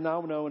throughout what is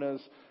now known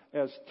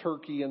as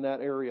Turkey in that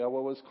area,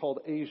 what was called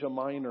Asia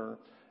Minor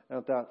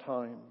at that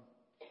time.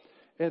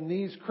 And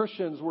these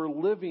Christians were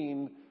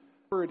living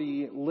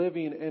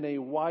in a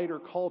wider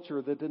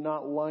culture that did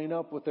not line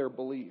up with their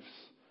beliefs.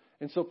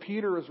 And so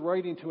Peter is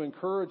writing to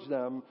encourage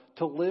them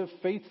to live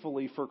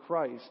faithfully for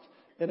Christ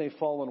in a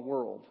fallen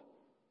world.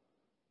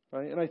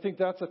 Right? And I think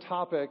that's a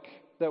topic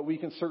that we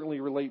can certainly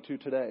relate to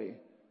today.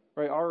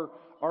 Right?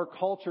 Our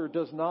culture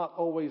does not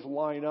always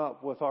line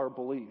up with our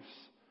beliefs.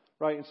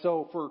 Right? And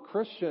so for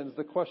Christians,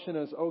 the question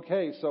is,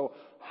 okay, so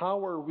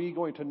how are we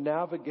going to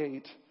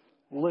navigate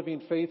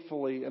living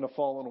faithfully in a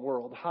fallen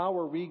world? How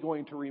are we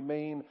going to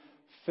remain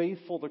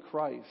faithful to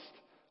Christ,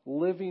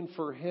 living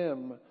for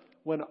him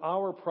when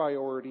our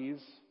priorities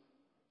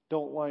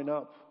don't line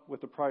up with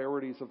the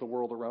priorities of the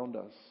world around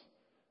us?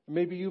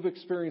 Maybe you've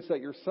experienced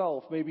that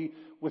yourself, maybe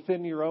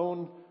within your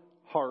own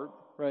heart,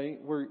 right?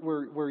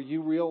 Where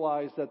you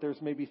realize that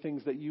there's maybe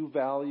things that you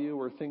value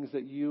or things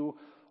that you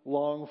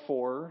long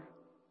for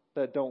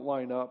that don't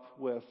line up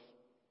with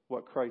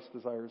what Christ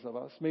desires of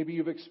us. Maybe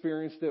you've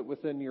experienced it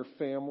within your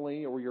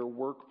family or your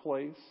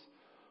workplace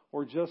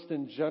or just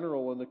in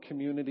general in the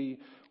community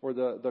or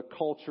the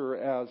culture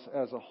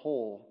as a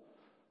whole.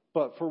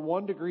 But for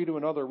one degree to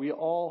another, we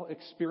all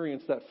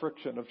experience that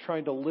friction of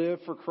trying to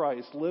live for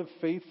Christ, live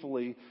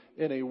faithfully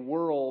in a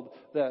world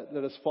that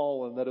is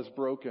fallen, that is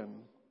broken.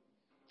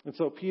 And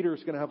so Peter's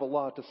going to have a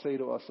lot to say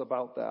to us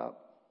about that.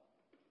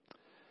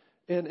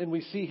 And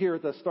we see here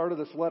at the start of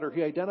this letter,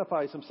 he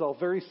identifies himself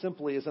very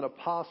simply as an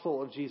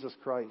apostle of Jesus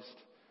Christ.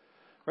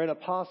 Right? An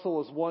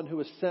apostle is one who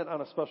is sent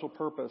on a special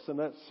purpose, and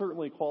that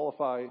certainly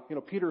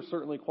Peter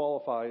certainly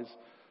qualifies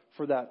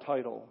for that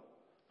title.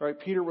 Right?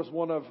 Peter was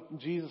one of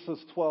Jesus'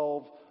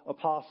 12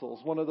 apostles,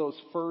 one of those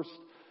first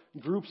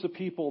groups of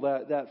people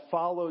that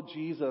followed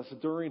Jesus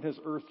during his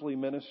earthly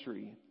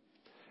ministry.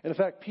 And in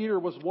fact, Peter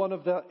was one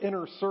of the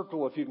inner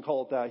circle, if you can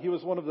call it that. He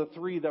was one of the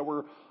three that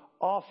were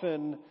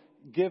often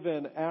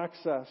given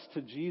access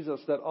to Jesus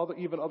that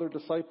even other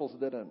disciples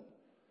didn't.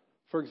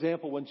 For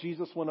example, when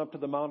Jesus went up to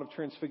the Mount of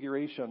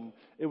Transfiguration,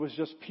 it was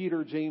just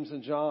Peter, James,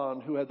 and John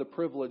who had the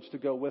privilege to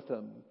go with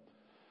him.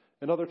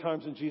 And other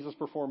times when Jesus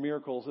performed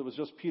miracles, it was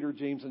just Peter,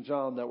 James, and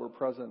John that were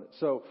present.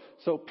 So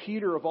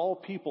Peter, of all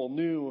people,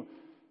 knew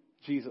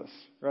Jesus,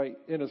 right,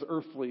 in his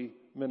earthly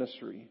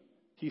ministry.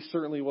 He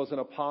certainly was an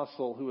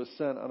apostle who was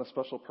sent on a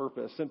special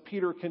purpose. And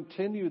Peter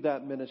continued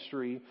that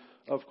ministry,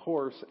 of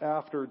course,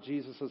 after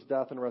Jesus'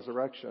 death and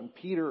resurrection.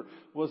 Peter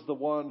was the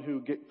one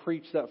who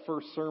preached that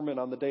first sermon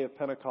on the day of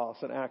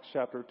Pentecost in Acts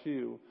chapter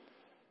 2.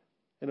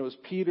 And it was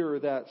Peter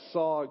that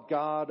saw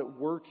God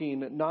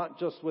working not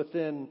just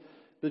within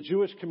the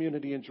Jewish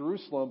community in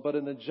Jerusalem, but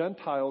in the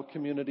Gentile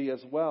community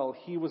as well.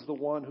 He was the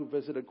one who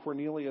visited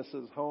Cornelius'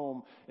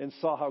 home and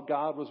saw how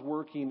God was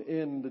working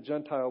in the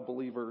Gentile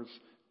believers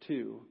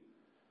too.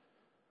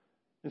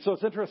 And so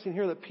it's interesting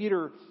here that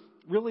Peter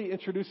really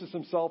introduces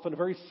himself in a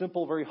very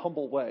simple, very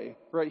humble way,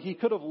 right? He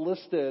could have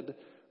listed,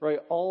 right,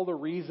 all the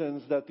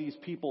reasons that these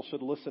people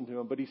should listen to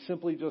him, but he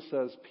simply just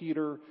says,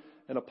 Peter,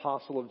 an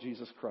apostle of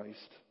Jesus Christ,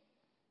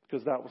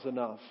 because that was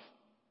enough.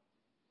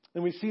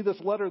 And we see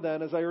this letter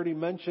then, as I already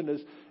mentioned,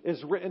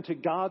 is written to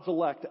God's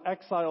elect,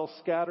 exiles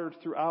scattered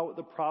throughout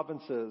the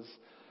provinces.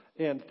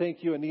 And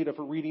thank you, Anita,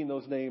 for reading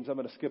those names. I'm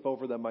going to skip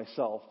over them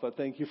myself, but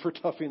thank you for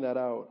toughing that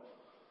out.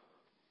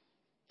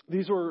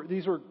 These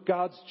were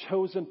God's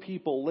chosen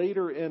people.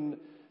 Later in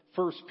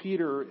 1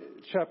 Peter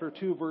chapter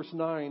 2, verse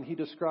 9, he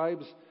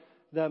describes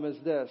them as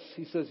this.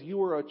 He says,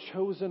 you are a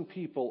chosen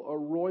people, a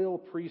royal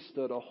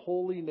priesthood, a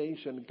holy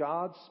nation,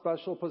 God's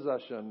special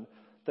possession,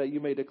 that you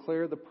may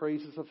declare the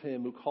praises of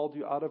him who called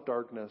you out of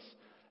darkness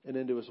and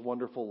into his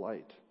wonderful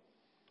light.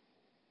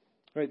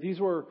 Right?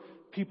 These were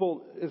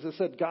people, as I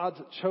said,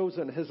 God's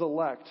chosen, his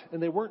elect.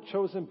 And they weren't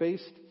chosen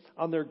based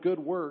on their good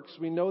works.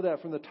 We know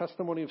that from the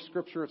testimony of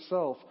Scripture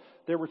itself.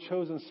 They were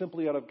chosen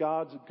simply out of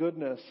God's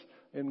goodness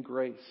and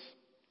grace.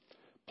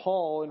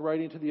 Paul, in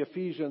writing to the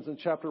Ephesians in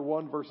chapter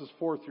 1, verses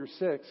 4 through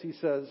 6, he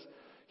says,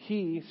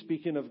 he,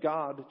 speaking of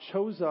God,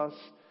 chose us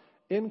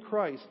in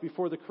Christ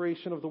before the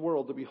creation of the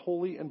world to be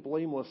holy and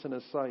blameless in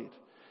his sight.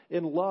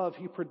 In love,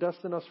 he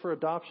predestined us for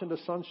adoption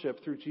to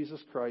sonship through Jesus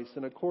Christ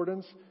in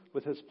accordance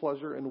with his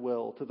pleasure and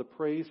will, to the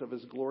praise of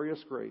his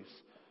glorious grace,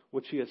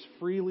 which he has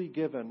freely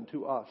given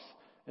to us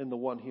in the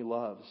one he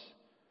loves.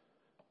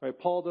 Right?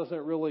 Paul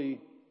doesn't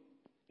really,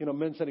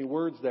 mince any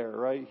words there,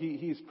 right?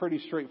 He's pretty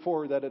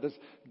straightforward that it is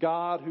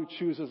God who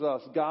chooses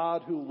us,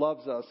 God who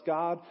loves us,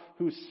 God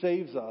who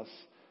saves us,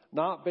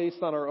 not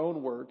based on our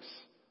own works,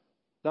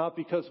 not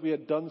because we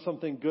had done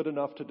something good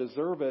enough to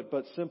deserve it,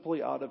 but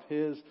simply out of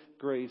his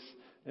grace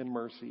and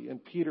mercy.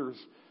 And Peter's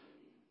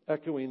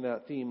echoing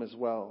that theme as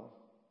well.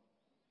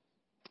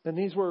 And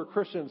these were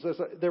Christians, as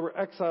they were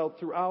exiled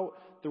throughout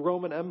the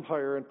Roman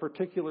Empire, and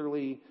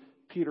particularly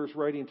Peter's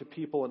writing to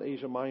people in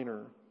Asia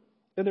Minor.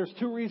 And there's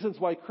two reasons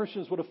why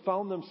Christians would have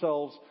found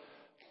themselves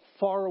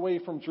far away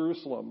from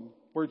Jerusalem,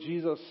 where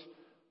Jesus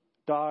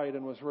died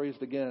and was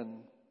raised again.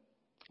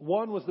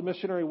 One was the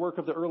missionary work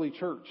of the early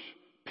church.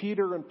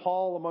 Peter and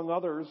Paul, among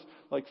others,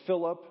 like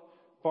Philip,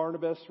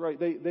 Barnabas, right?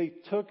 They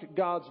took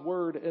God's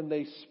word and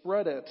they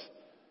spread it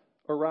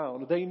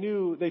around.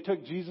 They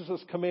took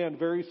Jesus' command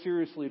very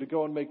seriously to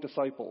go and make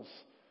disciples.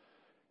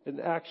 In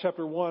Acts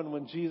chapter 1,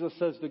 when Jesus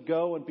says to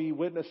go and be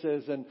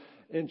witnesses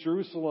in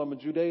Jerusalem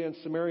and Judea and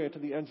Samaria to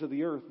the ends of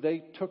the earth,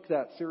 they took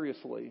that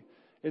seriously.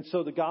 And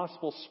so the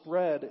gospel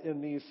spread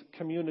in these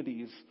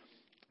communities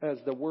as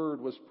the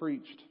word was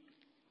preached.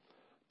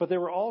 But they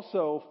were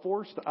also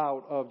forced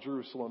out of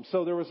Jerusalem.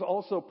 So there was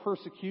also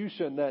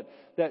persecution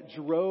that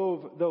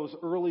drove those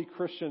early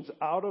Christians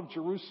out of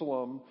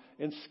Jerusalem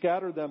and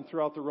scattered them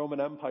throughout the Roman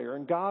Empire.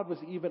 And God was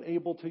even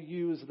able to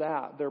use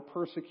that, their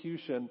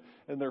persecution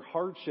and their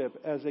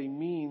hardship, as a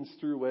means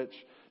through which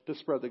to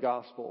spread the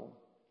gospel.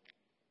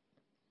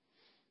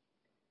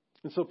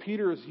 And so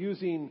Peter is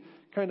using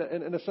kind of,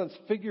 in a sense,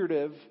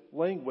 figurative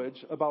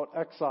language about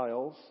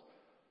exiles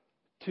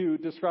to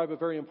describe a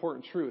very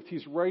important truth.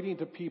 He's writing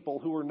to people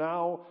who are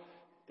now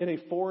in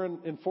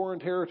foreign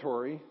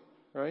territory,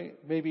 right?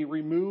 Maybe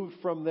removed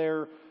from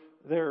their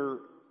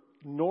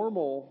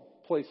normal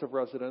place of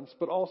residence,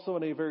 but also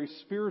in a very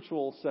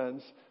spiritual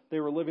sense,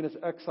 they were living as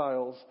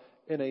exiles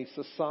in a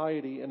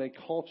society, in a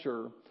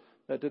culture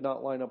that did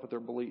not line up with their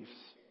beliefs.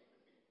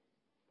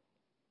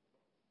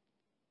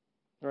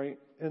 Right?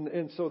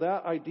 And so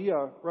that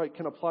idea, right,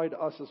 can apply to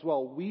us as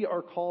well. We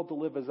are called to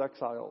live as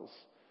exiles.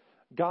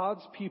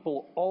 God's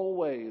people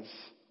always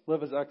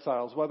live as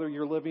exiles, whether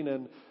you're living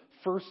in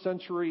first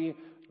century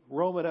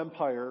Roman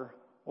Empire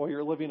or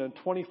you're living in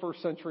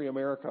 21st century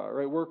America,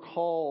 right? We're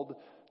called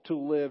to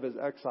live as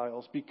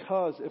exiles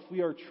because if we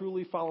are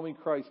truly following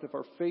Christ, if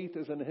our faith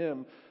is in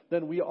him,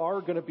 then we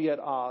are going to be at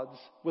odds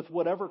with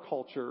whatever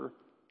culture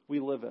we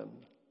live in.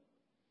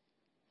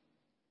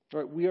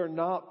 Right? We are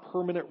not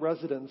permanent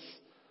residents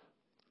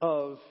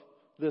of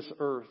this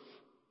earth.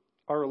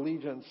 Our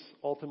allegiance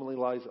ultimately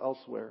lies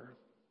elsewhere.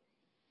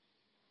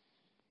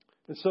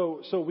 And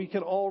so we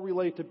can all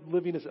relate to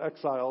living as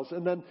exiles.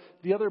 And then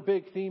the other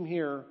big theme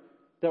here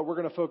that we're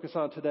going to focus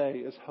on today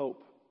is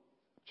hope,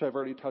 which I've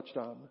already touched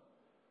on.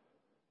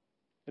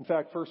 In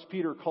fact, 1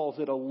 Peter calls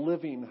it a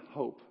living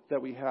hope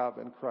that we have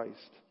in Christ.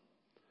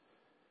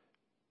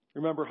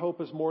 Remember,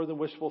 hope is more than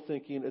wishful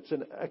thinking. It's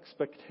an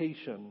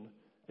expectation.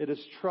 It is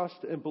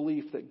trust and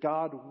belief that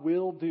God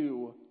will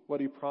do what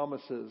He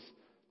promises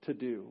to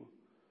do.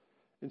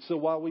 And so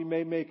while we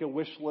may make a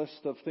wish list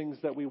of things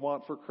that we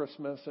want for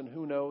Christmas, and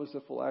who knows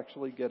if we'll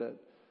actually get it,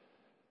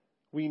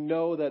 we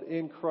know that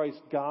in Christ,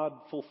 God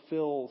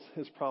fulfills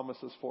His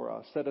promises for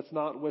us. That it's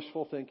not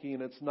wishful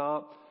thinking. It's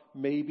not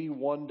maybe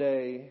one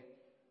day.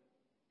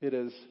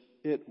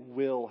 It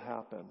will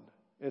happen.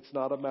 It's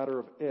not a matter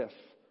of if,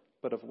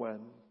 but of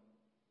when.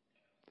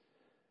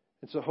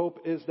 And so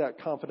hope is that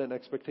confident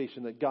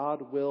expectation that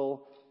God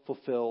will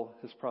fulfill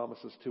His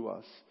promises to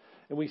us.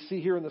 And we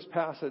see here in this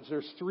passage,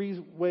 there's three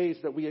ways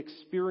that we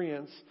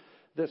experience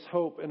this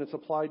hope, and it's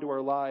applied to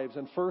our lives.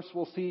 And first,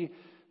 we'll see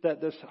that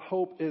this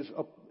hope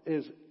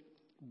is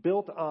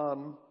built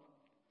on,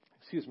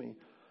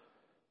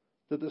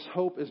 that this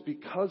hope is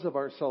because of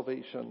our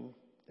salvation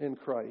in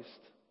Christ.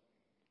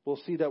 We'll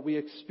see that we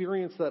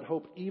experience that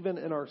hope even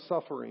in our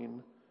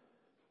suffering,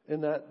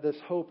 and that this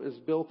hope is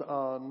built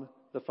on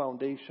the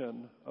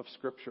foundation of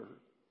Scripture.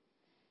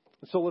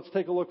 So let's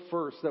take a look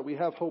first that we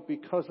have hope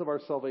because of our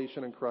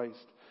salvation in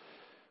Christ.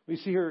 We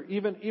see here,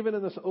 even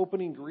in this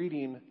opening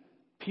greeting,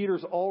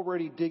 Peter's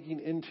already digging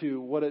into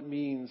what it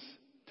means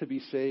to be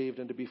saved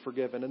and to be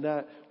forgiven. And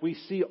that we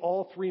see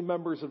all three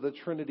members of the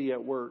Trinity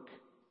at work.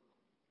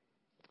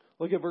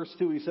 Look at verse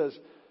 2. He says,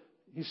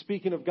 he's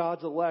speaking of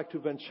God's elect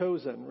who've been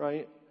chosen,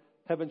 right?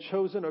 Have been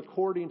chosen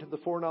according to the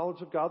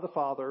foreknowledge of God the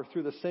Father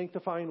through the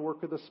sanctifying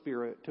work of the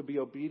Spirit to be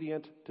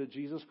obedient to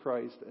Jesus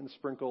Christ and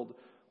sprinkled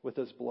with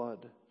His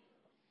blood.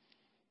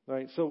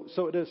 Right?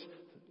 So it is,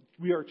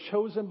 we are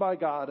chosen by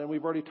God, and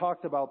we've already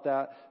talked about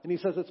that. And he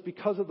says it's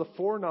because of the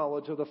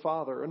foreknowledge of the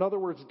Father. In other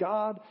words,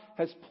 God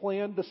has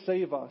planned to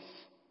save us.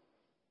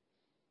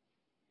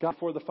 God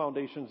before the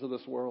foundations of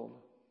this world.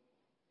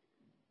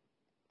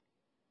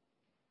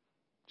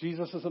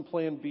 Jesus isn't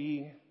plan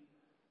B,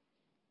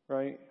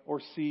 right? Or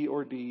C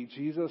or D.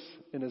 Jesus,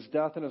 in His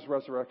death and His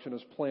resurrection,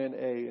 is plan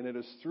A. And it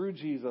is through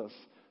Jesus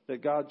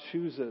that God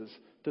chooses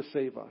to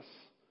save us.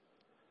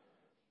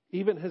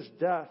 Even His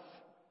death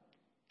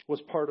was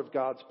part of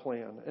God's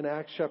plan. In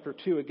Acts chapter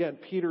 2, again,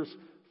 Peter's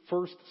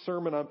first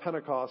sermon on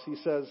Pentecost, he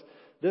says,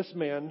 this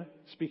man,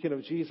 speaking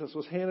of Jesus,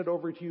 was handed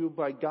over to you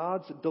by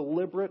God's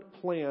deliberate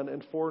plan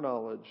and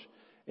foreknowledge.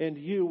 And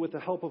you, with the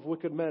help of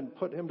wicked men,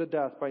 put Him to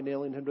death by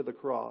nailing Him to the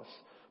cross.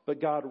 But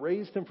God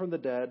raised Him from the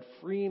dead,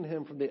 freeing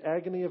Him from the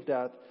agony of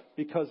death,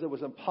 because it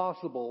was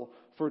impossible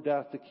for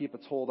death to keep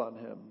its hold on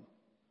Him.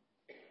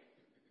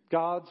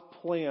 God's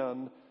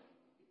plan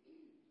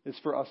is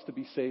for us to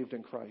be saved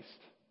in Christ.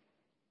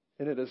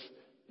 And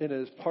it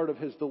is part of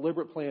His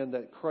deliberate plan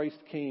that Christ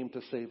came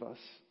to save us.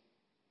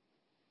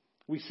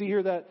 We see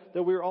here that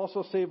we are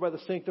also saved by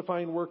the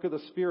sanctifying work of the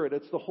Spirit.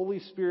 It's the Holy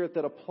Spirit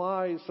that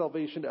applies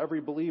salvation to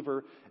every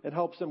believer and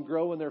helps them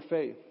grow in their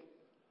faith.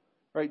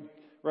 Right?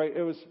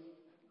 It was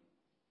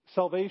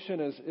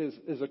salvation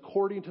is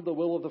according to the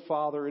will of the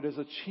Father. It is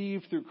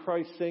achieved through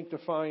Christ's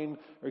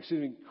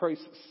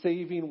Christ's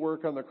saving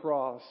work on the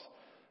cross.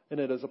 And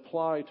it is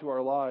applied to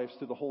our lives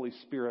through the Holy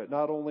Spirit.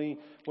 Not only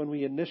when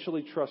we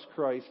initially trust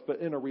Christ,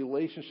 but in a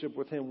relationship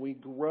with Him, we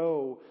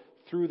grow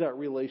through that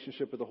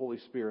relationship with the Holy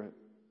Spirit.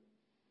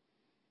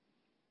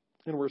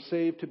 And we're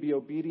saved to be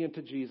obedient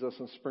to Jesus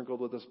and sprinkled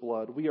with His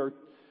blood.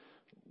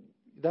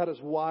 That is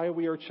why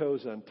we are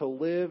chosen, to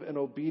live in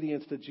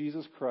obedience to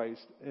Jesus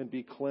Christ and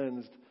be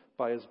cleansed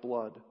by His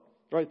blood.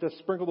 Right? This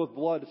sprinkled with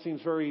blood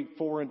seems very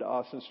foreign to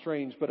us and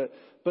strange, but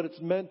it's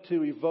meant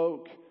to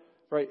evoke,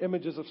 right,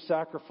 images of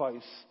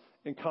sacrifice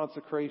and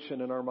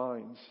consecration in our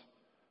minds.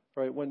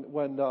 Right? When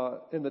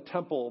in the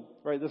temple,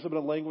 right, this would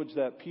have been a language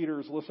that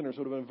Peter's listeners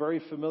would have been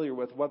very familiar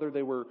with, whether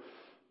they were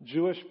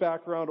Jewish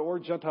background or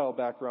Gentile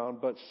background,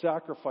 but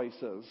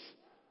sacrifices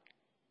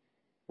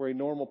were a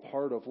normal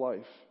part of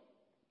life,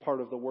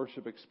 part of the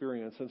worship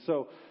experience. And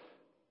so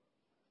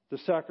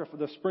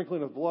the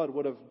sprinkling of blood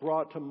would have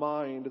brought to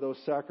mind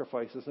those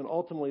sacrifices and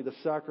ultimately the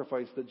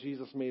sacrifice that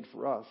Jesus made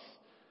for us.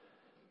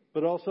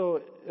 But it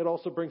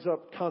also brings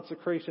up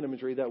consecration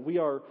imagery,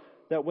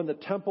 that when the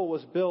temple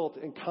was built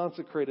and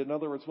consecrated, in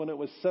other words, when it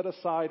was set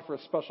aside for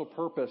a special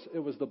purpose, it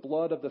was the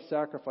blood of the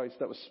sacrifice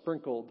that was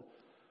sprinkled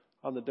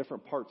on the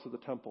different parts of the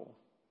temple.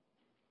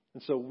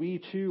 And so we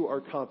too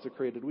are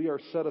consecrated. We are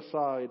set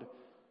aside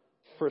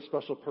for a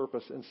special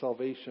purpose in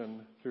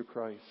salvation through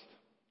Christ.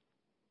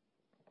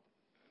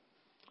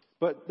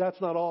 But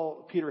that's not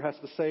all Peter has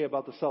to say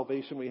about the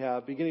salvation we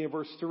have. Beginning in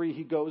verse 3,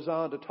 he goes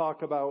on to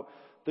talk about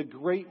the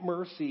great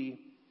mercy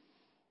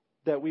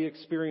that we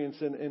experience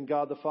in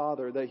God the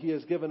Father, that He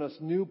has given us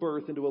new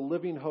birth into a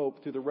living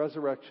hope through the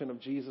resurrection of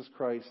Jesus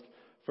Christ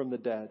from the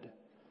dead.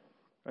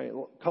 Right?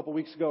 A couple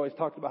weeks ago, I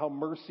talked about how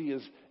mercy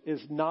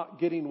is not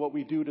getting what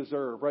we do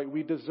deserve. Right?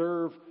 We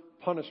deserve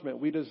punishment.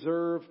 We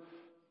deserve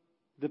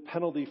the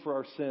penalty for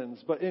our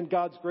sins. But in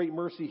God's great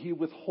mercy, He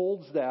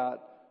withholds that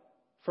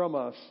from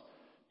us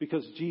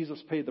because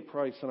Jesus paid the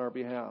price on our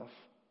behalf.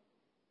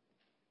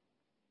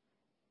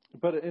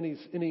 And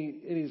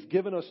he's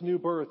given us new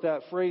birth.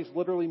 That phrase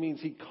literally means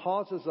He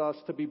causes us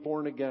to be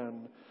born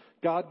again.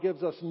 God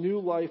gives us new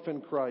life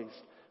in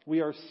Christ.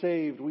 We are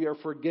saved. We are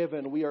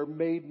forgiven. We are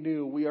made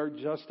new. We are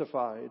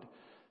justified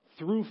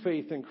through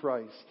faith in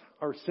Christ.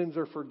 Our sins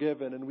are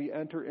forgiven and we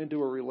enter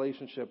into a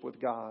relationship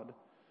with God.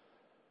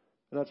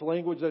 And that's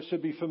language that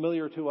should be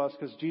familiar to us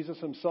because Jesus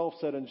Himself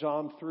said in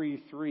John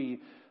 3:3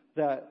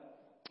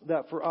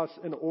 that for us,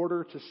 in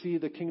order to see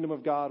the kingdom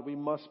of God, we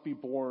must be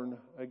born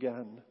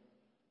again.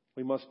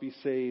 We must be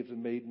saved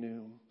and made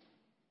new.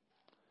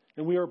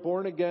 And we are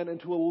born again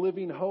into a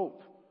living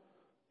hope.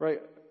 Right?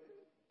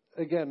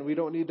 Again, we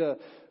don't need to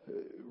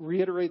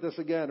reiterate this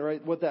again,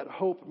 right? What that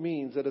hope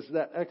means, it is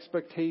that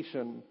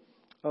expectation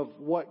of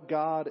what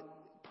God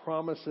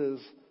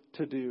promises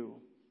to do.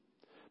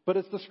 But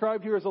it's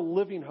described here as a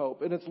living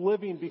hope, and it's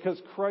living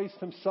because Christ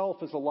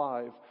Himself is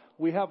alive.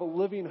 We have a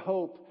living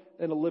hope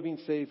and a living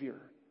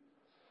Savior.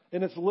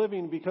 And it's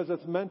living because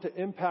it's meant to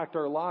impact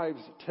our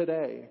lives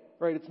today,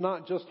 right? It's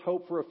not just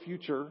hope for a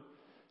future.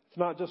 It's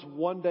not just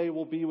one day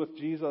we'll be with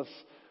Jesus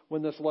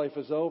when this life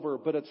is over,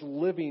 but it's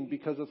living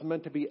because it's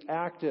meant to be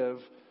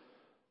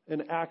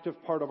an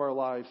active part of our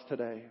lives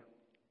today.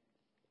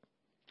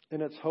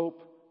 And it's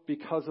hope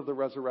because of the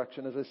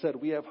resurrection. As I said,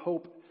 we have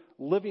hope,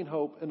 living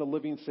hope in a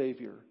living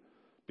Savior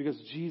because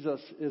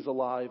Jesus is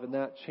alive, and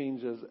that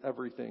changes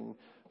everything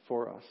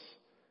for us.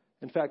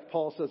 In fact,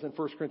 Paul says in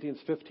 1 Corinthians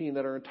 15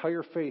 that our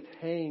entire faith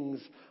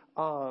hangs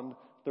on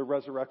the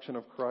resurrection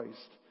of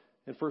Christ.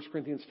 In 1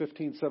 Corinthians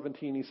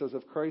 15:17, he says,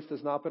 if Christ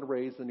has not been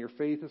raised, then your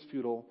faith is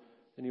futile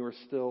and you are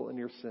still in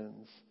your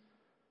sins.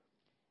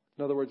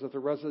 In other words, if the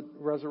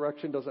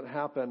resurrection doesn't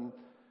happen,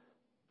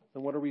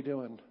 then what are we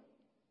doing?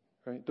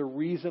 Right? The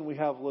reason we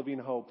have living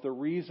hope, the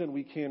reason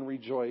we can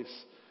rejoice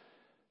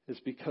is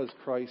because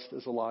Christ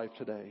is alive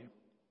today.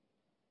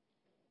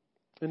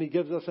 And He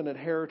gives us an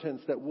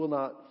inheritance that will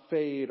not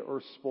fade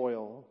or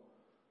spoil.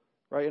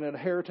 Right? An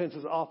inheritance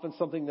is often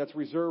something that's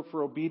reserved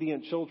for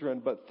obedient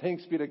children, but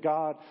thanks be to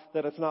God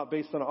that it's not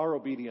based on our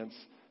obedience,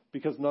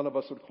 because none of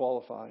us would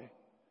qualify.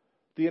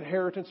 The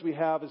inheritance we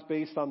have is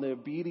based on the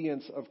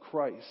obedience of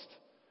Christ.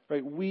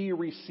 Right? We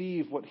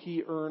receive what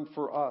He earned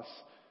for us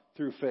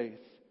through faith.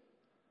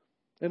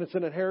 And it's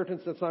an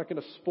inheritance that's not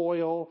going to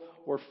spoil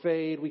or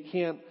fade.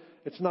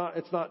 It's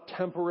not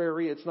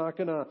temporary. It's not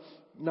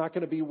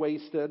going to be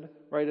wasted.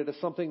 Right? It is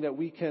something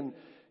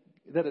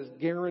that is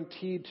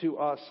guaranteed to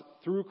us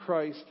through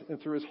Christ and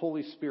through His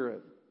Holy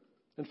Spirit.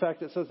 In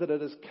fact, it says that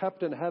it is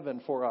kept in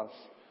heaven for us.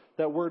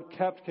 That word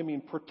kept can mean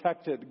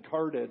protected,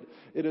 guarded.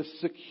 It is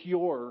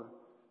secure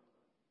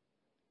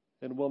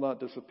and will not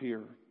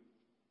disappear.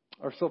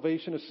 Our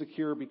salvation is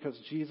secure because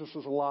Jesus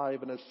is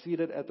alive and is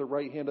seated at the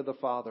right hand of the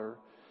Father.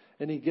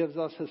 And He gives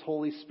us His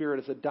Holy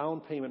Spirit as a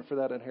down payment for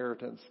that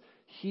inheritance.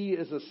 He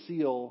is a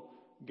seal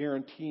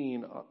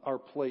guaranteeing our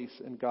place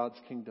in God's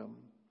kingdom.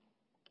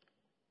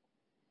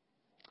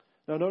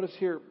 Now notice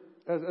here,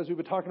 as we've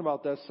been talking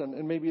about this,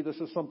 and maybe this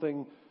is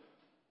something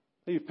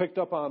that you've picked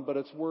up on, but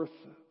it's worth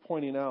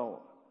pointing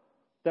out,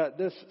 that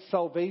this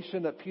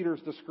salvation that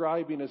Peter's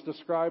describing is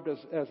described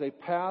as a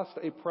past,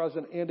 a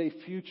present, and a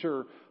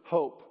future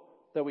hope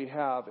that we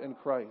have in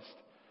Christ.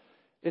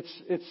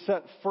 It's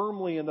set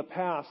firmly in the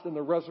past in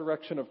the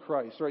resurrection of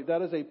Christ, right?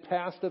 That is a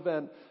past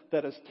event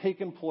that has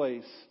taken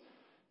place.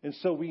 And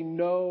so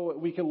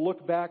we can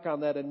look back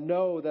on that and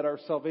know that our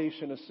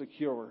salvation is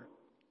secure.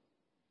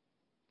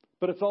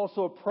 But it's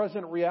also a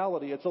present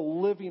reality. It's a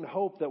living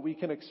hope that we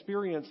can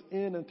experience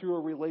in and through a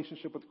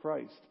relationship with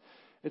Christ.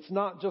 It's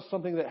not just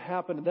something that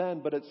happened then,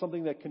 but it's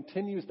something that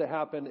continues to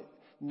happen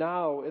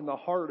now in the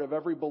heart of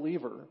every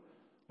believer.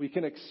 We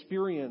can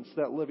experience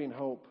that living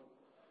hope.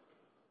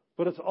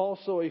 But it's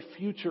also a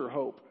future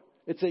hope.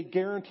 It's a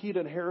guaranteed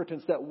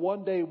inheritance that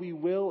one day we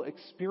will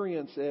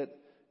experience it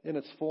in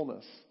its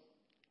fullness.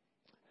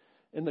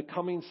 In the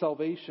coming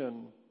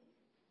salvation,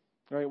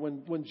 right,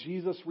 when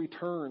Jesus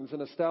returns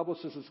and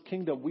establishes His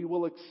kingdom, we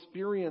will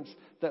experience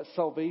that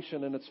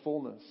salvation in its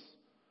fullness.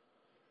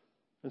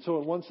 And so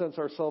in one sense,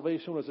 our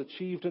salvation was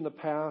achieved in the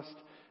past.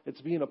 It's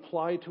being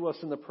applied to us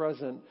in the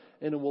present,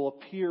 and it will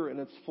appear in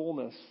its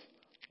fullness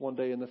one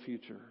day in the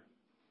future.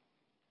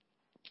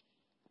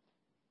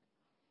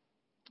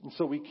 And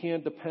so we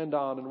can depend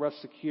on and rest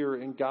secure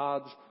in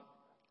God's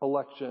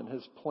election,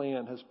 His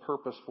plan, His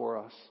purpose for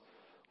us.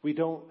 We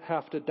don't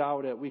have to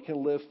doubt it. We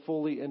can live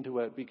fully into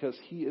it because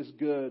He is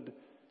good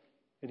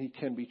and He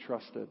can be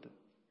trusted.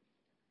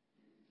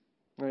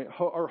 Right?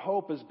 Our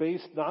hope is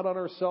based not on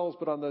ourselves,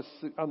 but on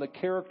the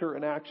character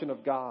and action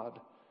of God.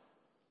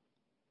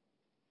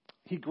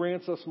 He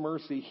grants us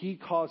mercy. He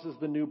causes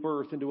the new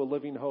birth into a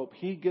living hope.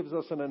 He gives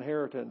us an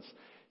inheritance.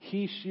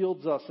 He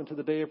shields us into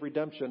the day of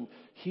redemption.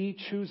 He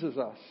chooses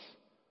us.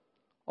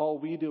 All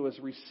we do is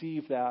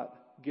receive that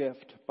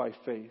gift by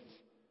faith.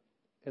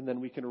 And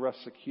then we can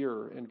rest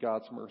secure in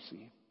God's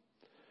mercy.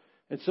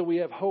 And so we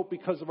have hope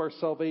because of our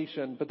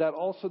salvation, but that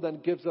also then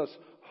gives us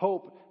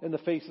hope in the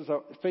face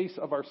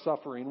of our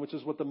suffering, which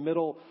is what the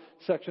middle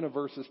section of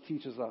verses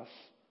teaches us.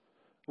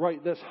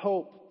 Right, this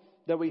hope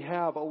that we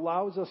have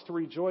allows us to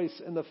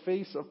rejoice in the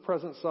face of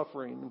present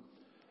suffering.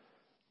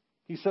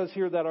 He says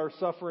here that our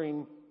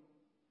suffering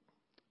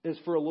is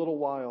for a little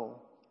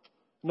while.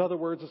 In other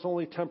words, it's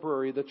only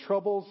temporary. The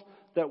troubles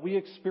that we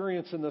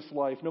experience in this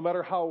life, no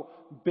matter how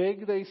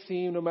big they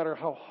seem, no matter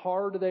how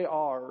hard they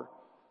are,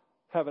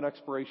 have an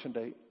expiration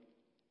date.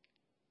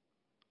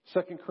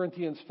 2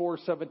 Corinthians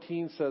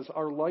 4:17 says,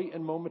 "Our light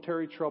and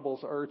momentary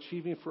troubles are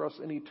achieving for us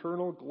an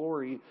eternal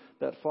glory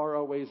that far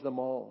outweighs them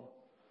all."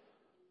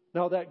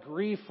 Now that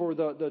grief or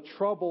the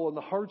trouble and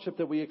the hardship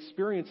that we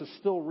experience is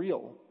still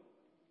real,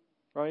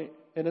 right?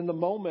 And in the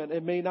moment,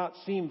 it may not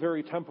seem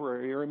very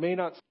temporary, or it may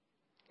not.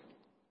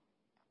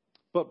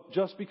 But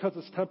just because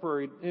it's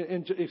temporary,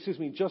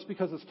 just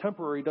because it's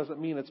temporary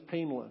doesn't mean it's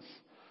painless.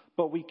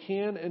 But we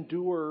can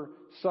endure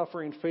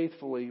suffering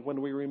faithfully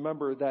when we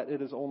remember that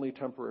it is only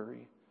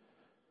temporary.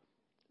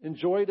 And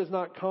joy does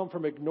not come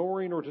from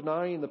ignoring or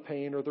denying the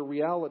pain or the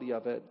reality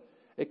of it.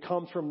 It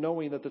comes from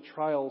knowing that the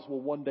trials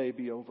will one day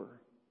be over.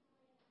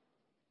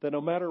 That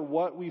no matter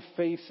what we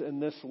face in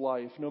this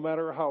life, no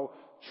matter how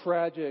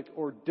tragic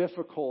or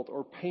difficult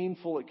or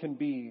painful it can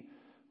be,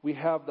 we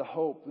have the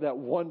hope that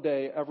one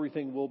day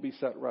everything will be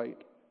set right.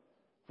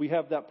 We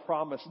have that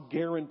promise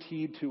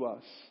guaranteed to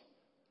us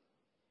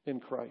in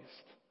Christ.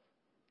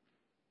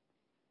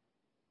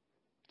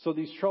 So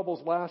these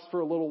troubles last for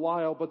a little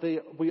while, but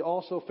we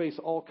also face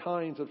all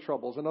kinds of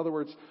troubles. In other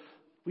words,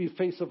 we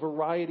face a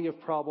variety of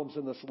problems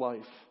in this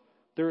life.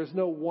 There is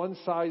no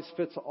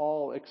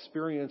one-size-fits-all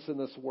experience in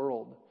this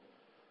world.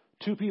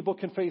 Two people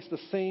can face the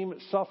same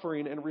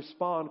suffering and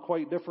respond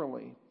quite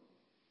differently.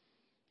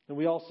 And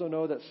we also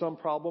know that some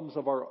problems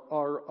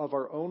are of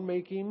our own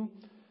making,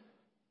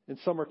 and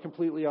some are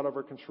completely out of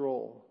our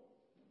control.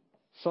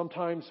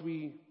 Sometimes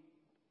we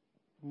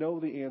know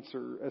the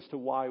answer as to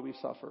why we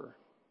suffer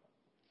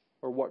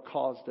or what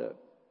caused it.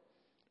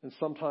 And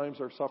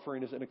sometimes our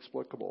suffering is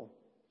inexplicable.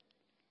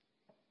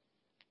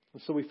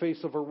 And so we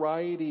face a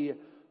variety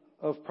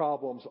of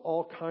problems,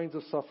 all kinds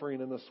of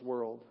suffering in this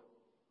world,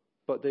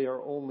 but they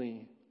are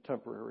only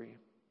temporary.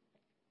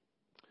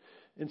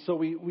 And so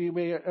we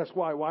may ask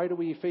why. Why do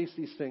we face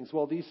these things?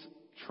 Well, these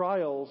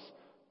trials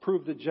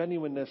prove the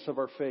genuineness of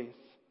our faith.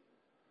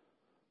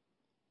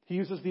 He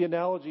uses the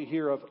analogy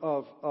here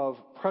of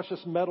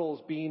precious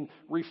metals being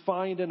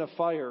refined in a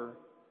fire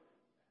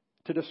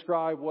to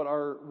describe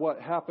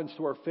what happens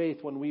to our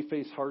faith when we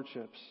face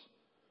hardships.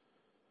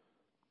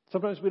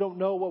 Sometimes we don't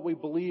know what we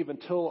believe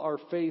until our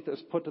faith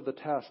is put to the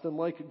test. And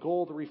like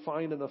gold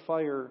refined in the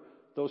fire,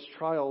 those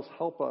trials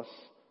help us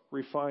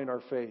refine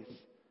our faith.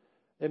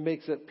 It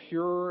makes it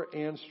purer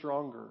and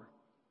stronger.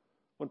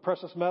 When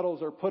precious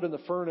metals are put in the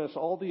furnace,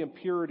 all the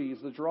impurities,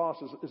 the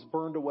dross is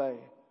burned away.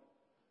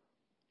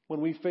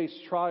 When we face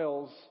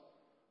trials,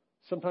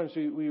 sometimes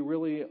we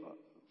really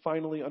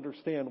finally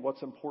understand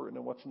what's important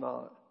and what's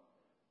not.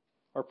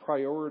 Our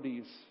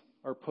priorities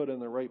are put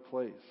in the right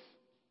place.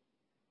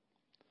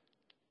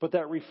 But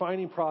that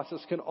refining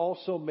process can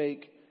also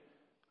make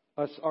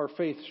our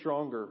faith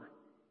stronger.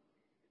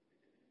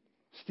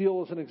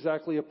 Steel isn't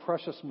exactly a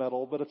precious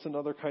metal, but it's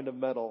another kind of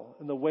metal.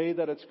 And the way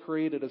that it's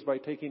created is by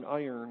taking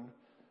iron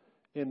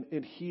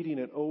and heating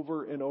it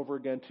over and over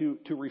again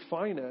to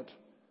refine it,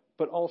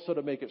 but also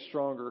to make it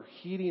stronger.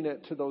 Heating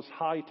it to those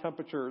high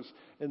temperatures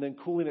and then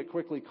cooling it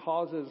quickly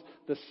causes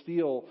the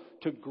steel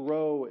to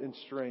grow in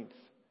strength.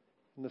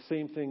 And the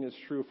same thing is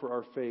true for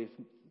our faith.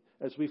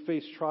 As we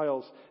face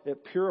trials,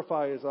 it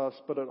purifies us,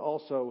 but it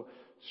also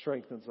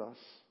strengthens us.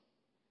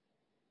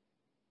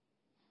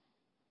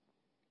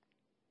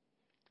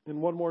 And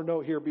one more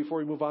note here before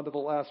we move on to the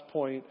last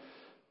point.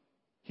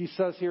 He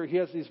says here, he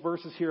has these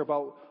verses here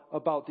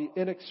about the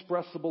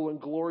inexpressible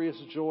and glorious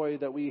joy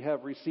that we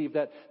have received.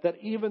 That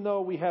even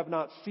though we have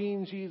not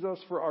seen Jesus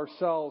for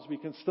ourselves, we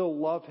can still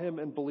love him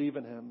and believe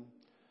in him.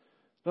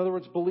 In other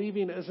words,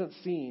 believing isn't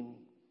seen.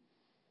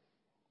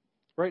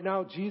 Right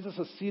now, Jesus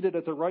is seated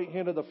at the right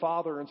hand of the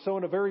Father. And so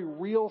in a very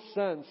real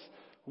sense,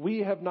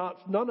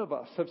 none of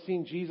us have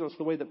seen Jesus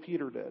the way that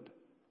Peter did,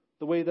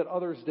 the way that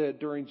others did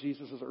during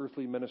Jesus'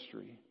 earthly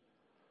ministry.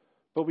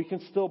 But we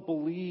can still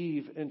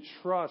believe and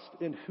trust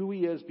in who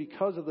he is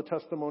because of the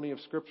testimony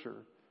of Scripture,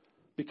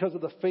 because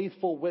of the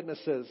faithful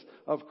witnesses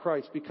of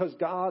Christ, because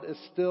God is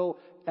still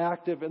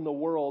active in the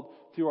world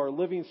through our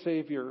living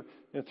Savior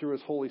and through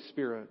his Holy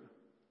Spirit.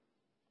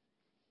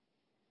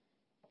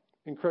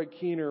 And Craig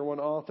Keener, one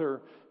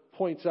author,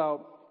 points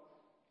out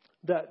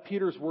that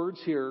Peter's words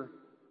here,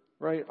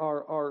 right,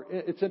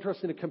 it's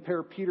interesting to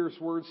compare Peter's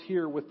words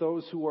here with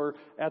those who were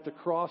at the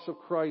cross of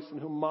Christ and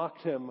who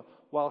mocked him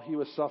while he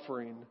was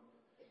suffering.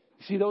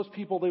 You see, those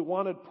people, they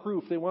wanted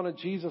proof. They wanted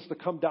Jesus to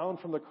come down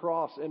from the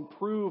cross and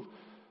prove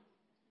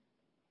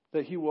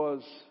that he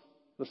was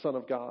the Son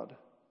of God.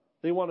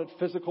 They wanted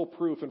physical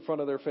proof in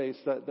front of their face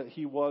that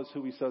he was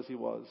who he says he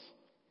was.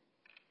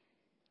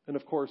 And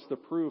of course, the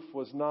proof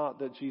was not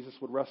that Jesus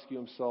would rescue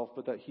himself,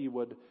 but that he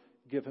would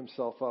give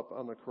himself up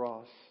on the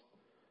cross.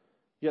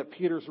 Yet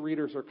Peter's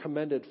readers are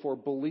commended for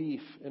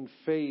belief and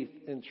faith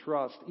and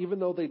trust, even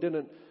though they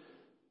didn't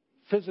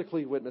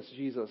physically witness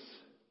Jesus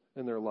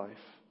in their life.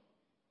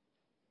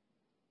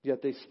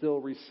 Yet they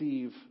still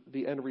receive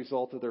the end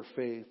result of their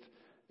faith,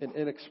 an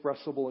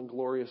inexpressible and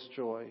glorious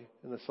joy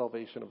in the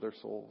salvation of their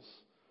souls.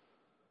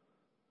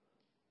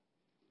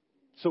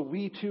 So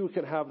we too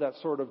can have that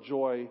sort of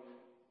joy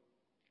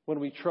when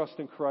we trust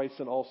in Christ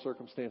in all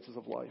circumstances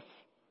of life.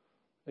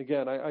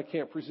 Again, I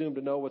can't presume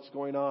to know what's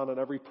going on in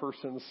every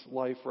person's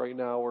life right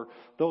now, or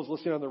those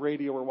listening on the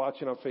radio or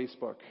watching on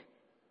Facebook.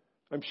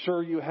 I'm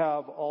sure you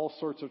have all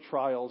sorts of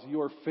trials.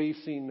 You are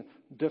facing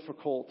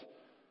difficult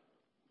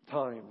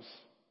times.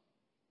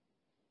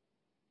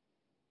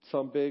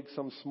 Some big,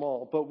 some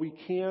small. But we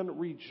can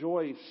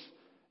rejoice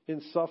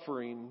in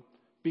suffering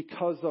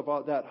because of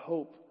that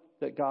hope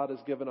that God has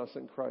given us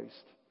in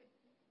Christ.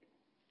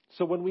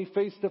 So when we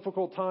face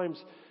difficult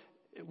times,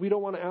 we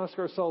don't want to ask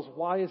ourselves,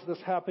 why is this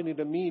happening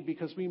to me?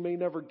 Because we may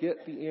never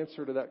get the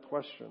answer to that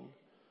question.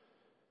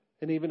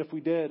 And even if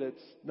we did,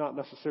 it's not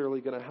necessarily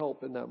going to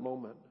help in that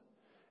moment.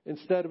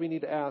 Instead, we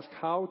need to ask,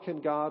 how can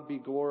God be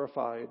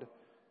glorified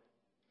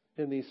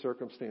in these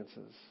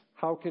circumstances?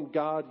 How can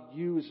God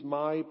use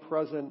my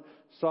present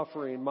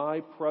suffering, my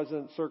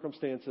present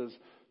circumstances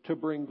to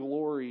bring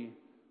glory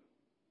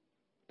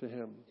to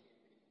Him?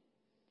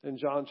 In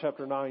John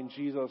chapter 9,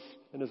 Jesus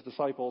and His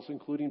disciples,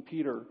 including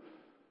Peter,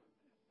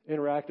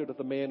 interacted with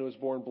the man who was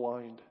born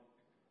blind.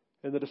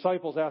 And the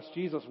disciples asked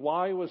Jesus,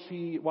 why was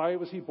he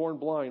born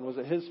blind? Was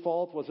it his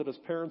fault? Was it his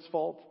parents'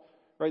 fault?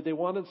 Right? They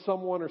wanted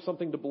someone or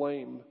something to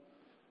blame.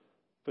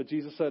 But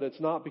Jesus said, it's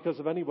not because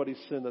of anybody's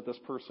sin that this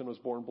person was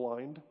born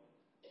blind.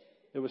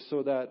 It was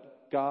so that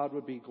God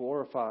would be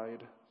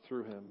glorified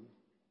through him.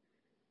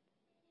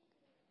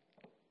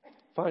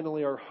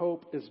 Finally, our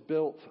hope is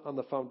built on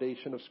the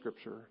foundation of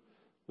Scripture.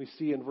 We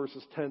see in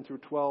verses 10 through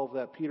 12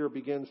 that Peter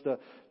begins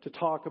to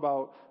talk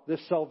about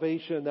this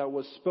salvation that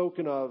was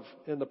spoken of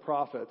in the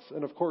prophets.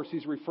 And of course,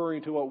 he's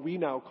referring to what we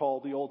now call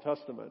the Old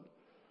Testament.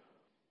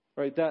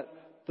 Right? That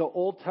the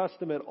Old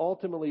Testament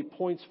ultimately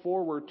points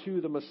forward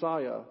to the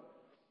Messiah.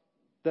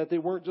 That they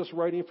weren't just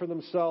writing for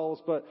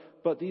themselves,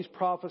 but these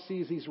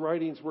prophecies, these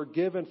writings were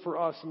given for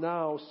us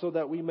now so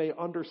that we may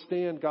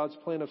understand God's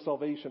plan of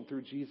salvation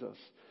through Jesus.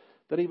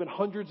 That even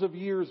hundreds of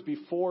years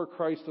before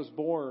Christ was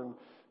born,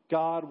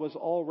 God was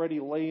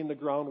already laying the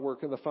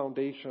groundwork and the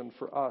foundation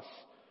for us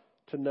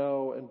to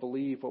know and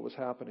believe what was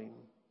happening.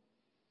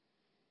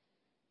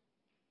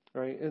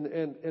 Right?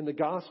 And the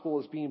gospel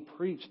is being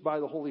preached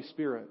by the Holy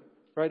Spirit.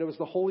 Right? It was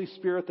the Holy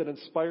Spirit that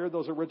inspired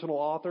those original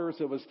authors.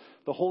 It was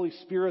the Holy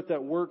Spirit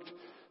that worked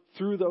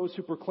through those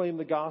who proclaim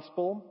the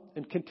gospel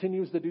and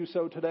continues to do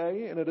so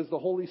today. And it is the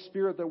Holy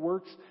Spirit that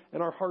works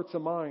in our hearts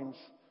and minds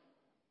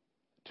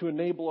to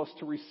enable us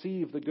to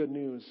receive the good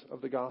news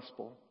of the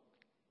gospel.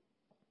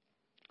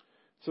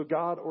 So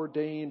God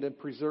ordained and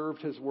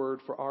preserved His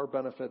word for our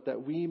benefit,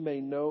 that we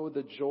may know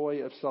the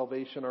joy of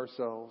salvation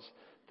ourselves,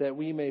 that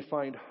we may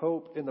find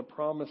hope in the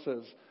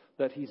promises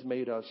that He's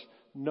made us,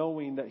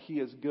 knowing that He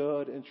is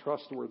good and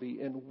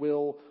trustworthy and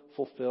will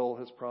fulfill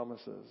His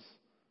promises.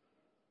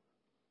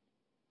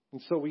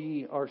 And so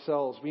we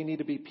ourselves, we need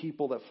to be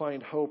people that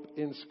find hope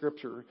in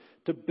Scripture,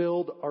 to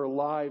build our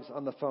lives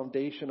on the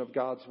foundation of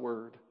God's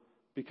word,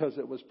 because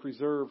it was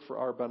preserved for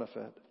our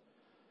benefit.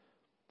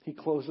 He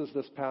closes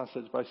this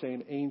passage by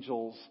saying,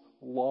 angels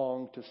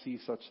long to see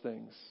such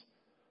things.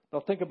 Now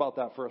think about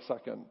that for a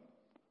second.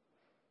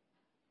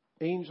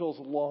 Angels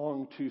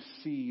long to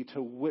see,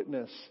 to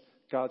witness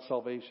God's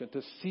salvation,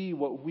 to see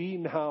what we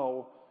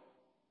now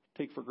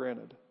take for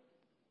granted.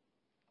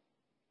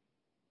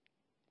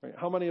 Right?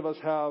 How many of us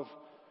have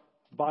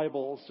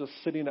Bibles just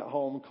sitting at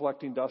home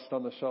collecting dust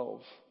on the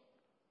shelves?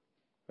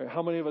 Right?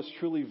 How many of us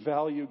truly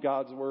value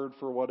God's word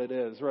for what it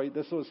is? Right?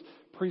 This was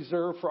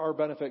preserved for our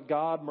benefit.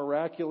 God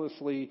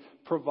miraculously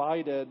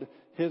provided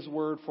His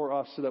word for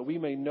us so that we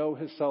may know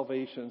His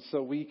salvation,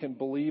 so we can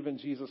believe in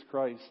Jesus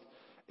Christ.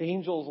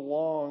 Angels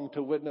long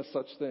to witness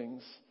such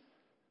things,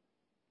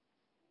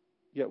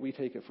 yet we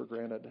take it for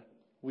granted.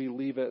 We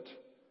leave it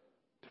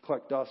to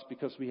collect dust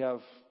because we have,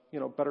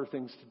 better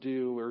things to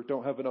do or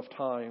don't have enough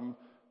time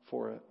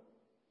for it.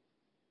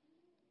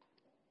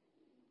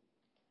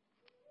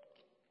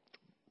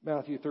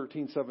 Matthew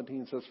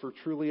 13:17 says, "For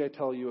truly I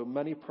tell you,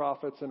 many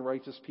prophets and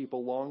righteous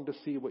people long to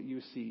see what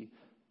you see,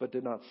 but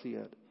did not see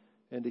it,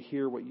 and to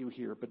hear what you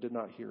hear, but did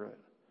not hear it."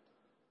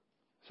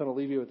 So I'll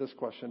leave you with this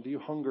question. Do you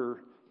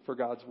hunger for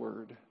God's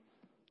word?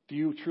 Do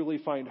you truly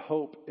find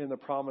hope in the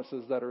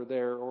promises that are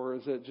there, or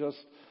is it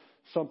just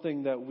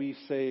something that we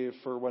save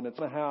for when it's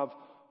going to have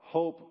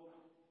hope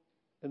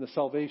in the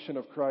salvation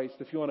of Christ?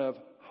 If you want to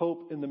have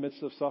hope in the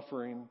midst of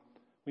suffering,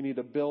 we need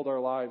to build our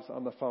lives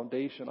on the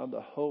foundation, on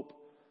the hope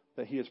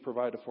that He has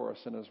provided for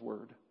us in His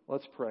word.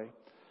 Let's pray.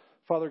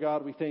 Father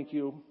God, we thank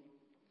You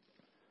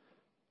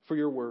for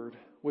Your word.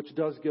 which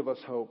does give us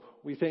hope.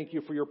 We thank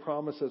you for your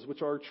promises,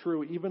 which are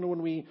true. Even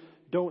when we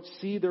don't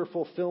see their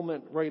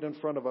fulfillment right in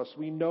front of us,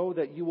 we know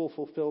that you will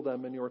fulfill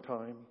them in your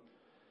time.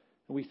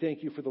 And we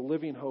thank you for the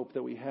living hope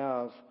that we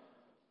have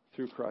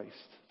through Christ,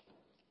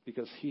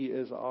 because he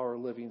is our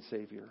living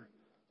Savior.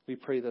 We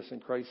pray this in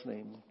Christ's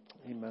name.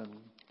 Amen.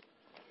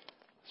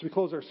 As we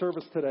close our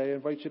service today, I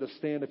invite you to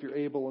stand if you're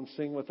able and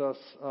sing with us,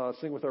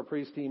 sing with our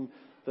praise team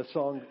the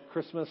song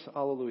Christmas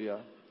Alleluia.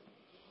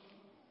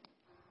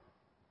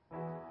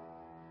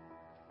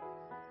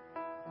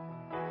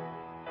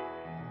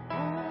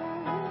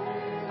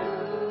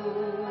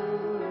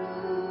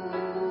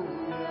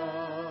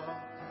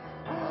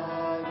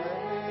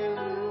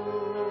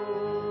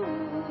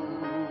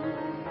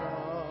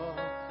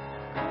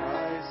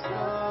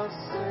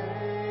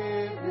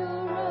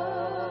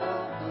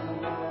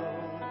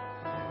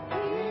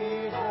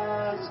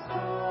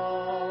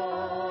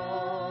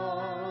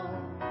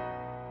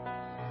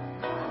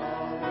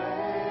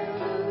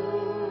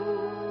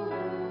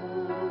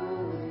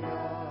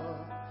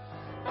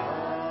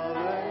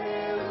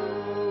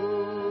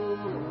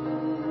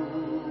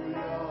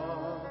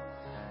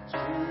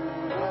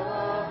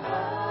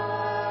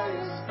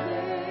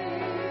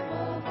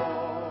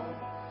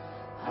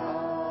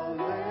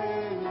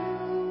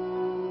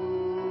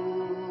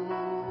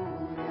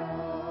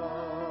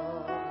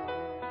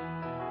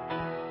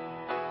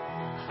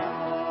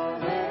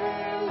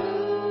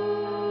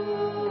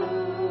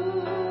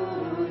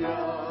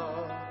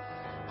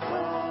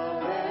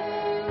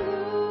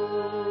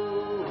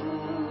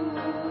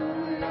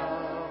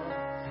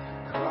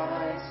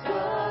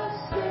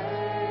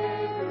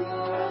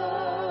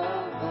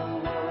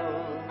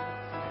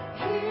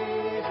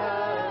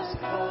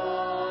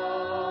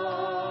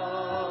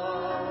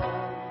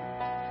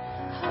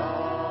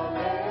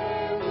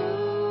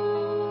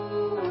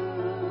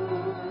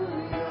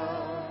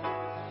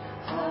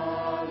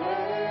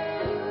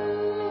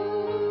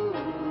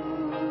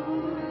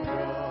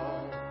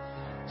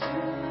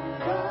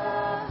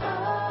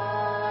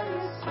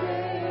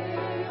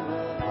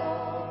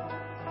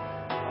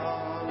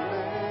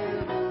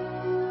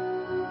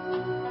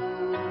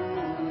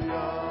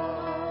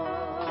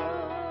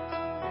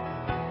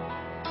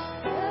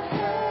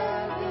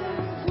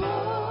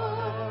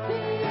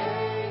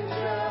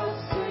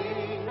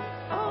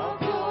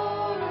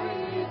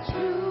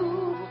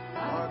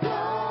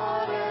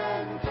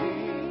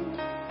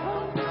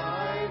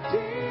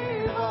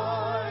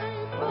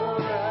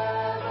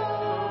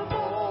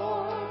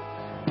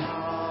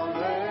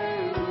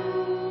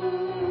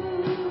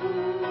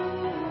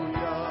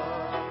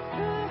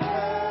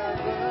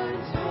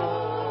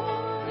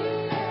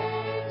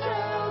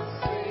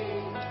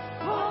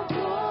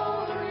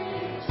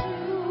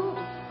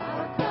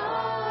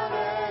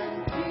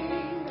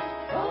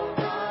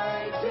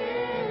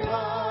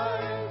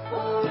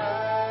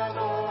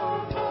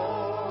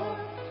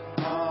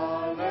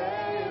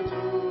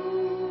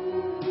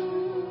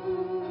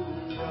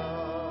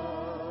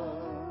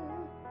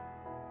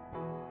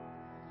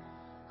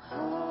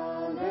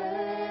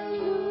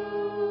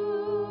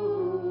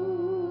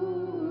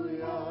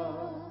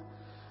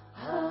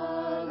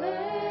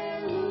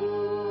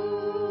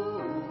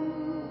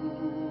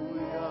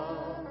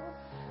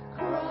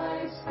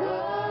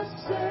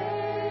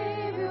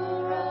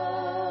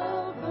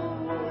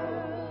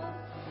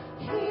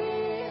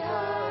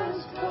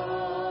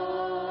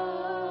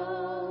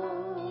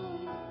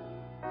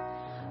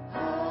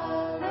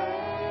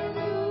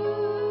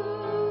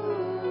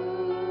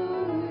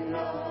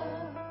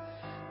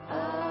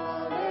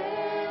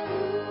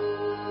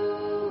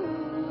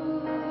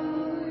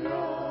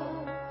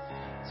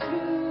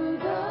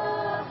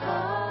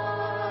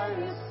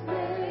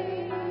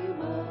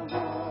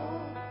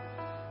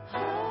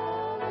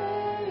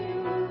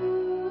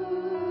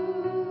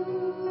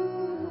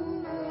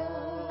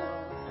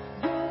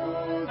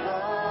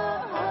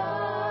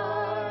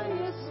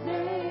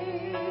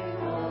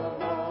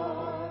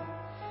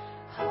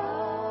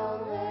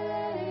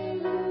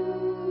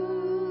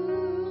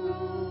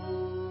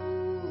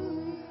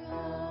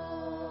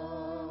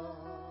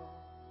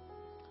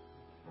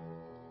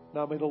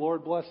 Now may the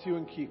Lord bless you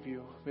and keep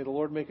you. May the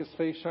Lord make his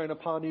face shine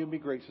upon you and be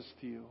gracious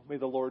to you. May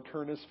the Lord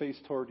turn his face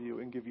toward you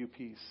and give you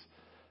peace.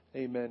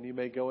 Amen. You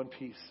may go in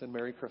peace, and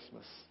Merry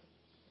Christmas.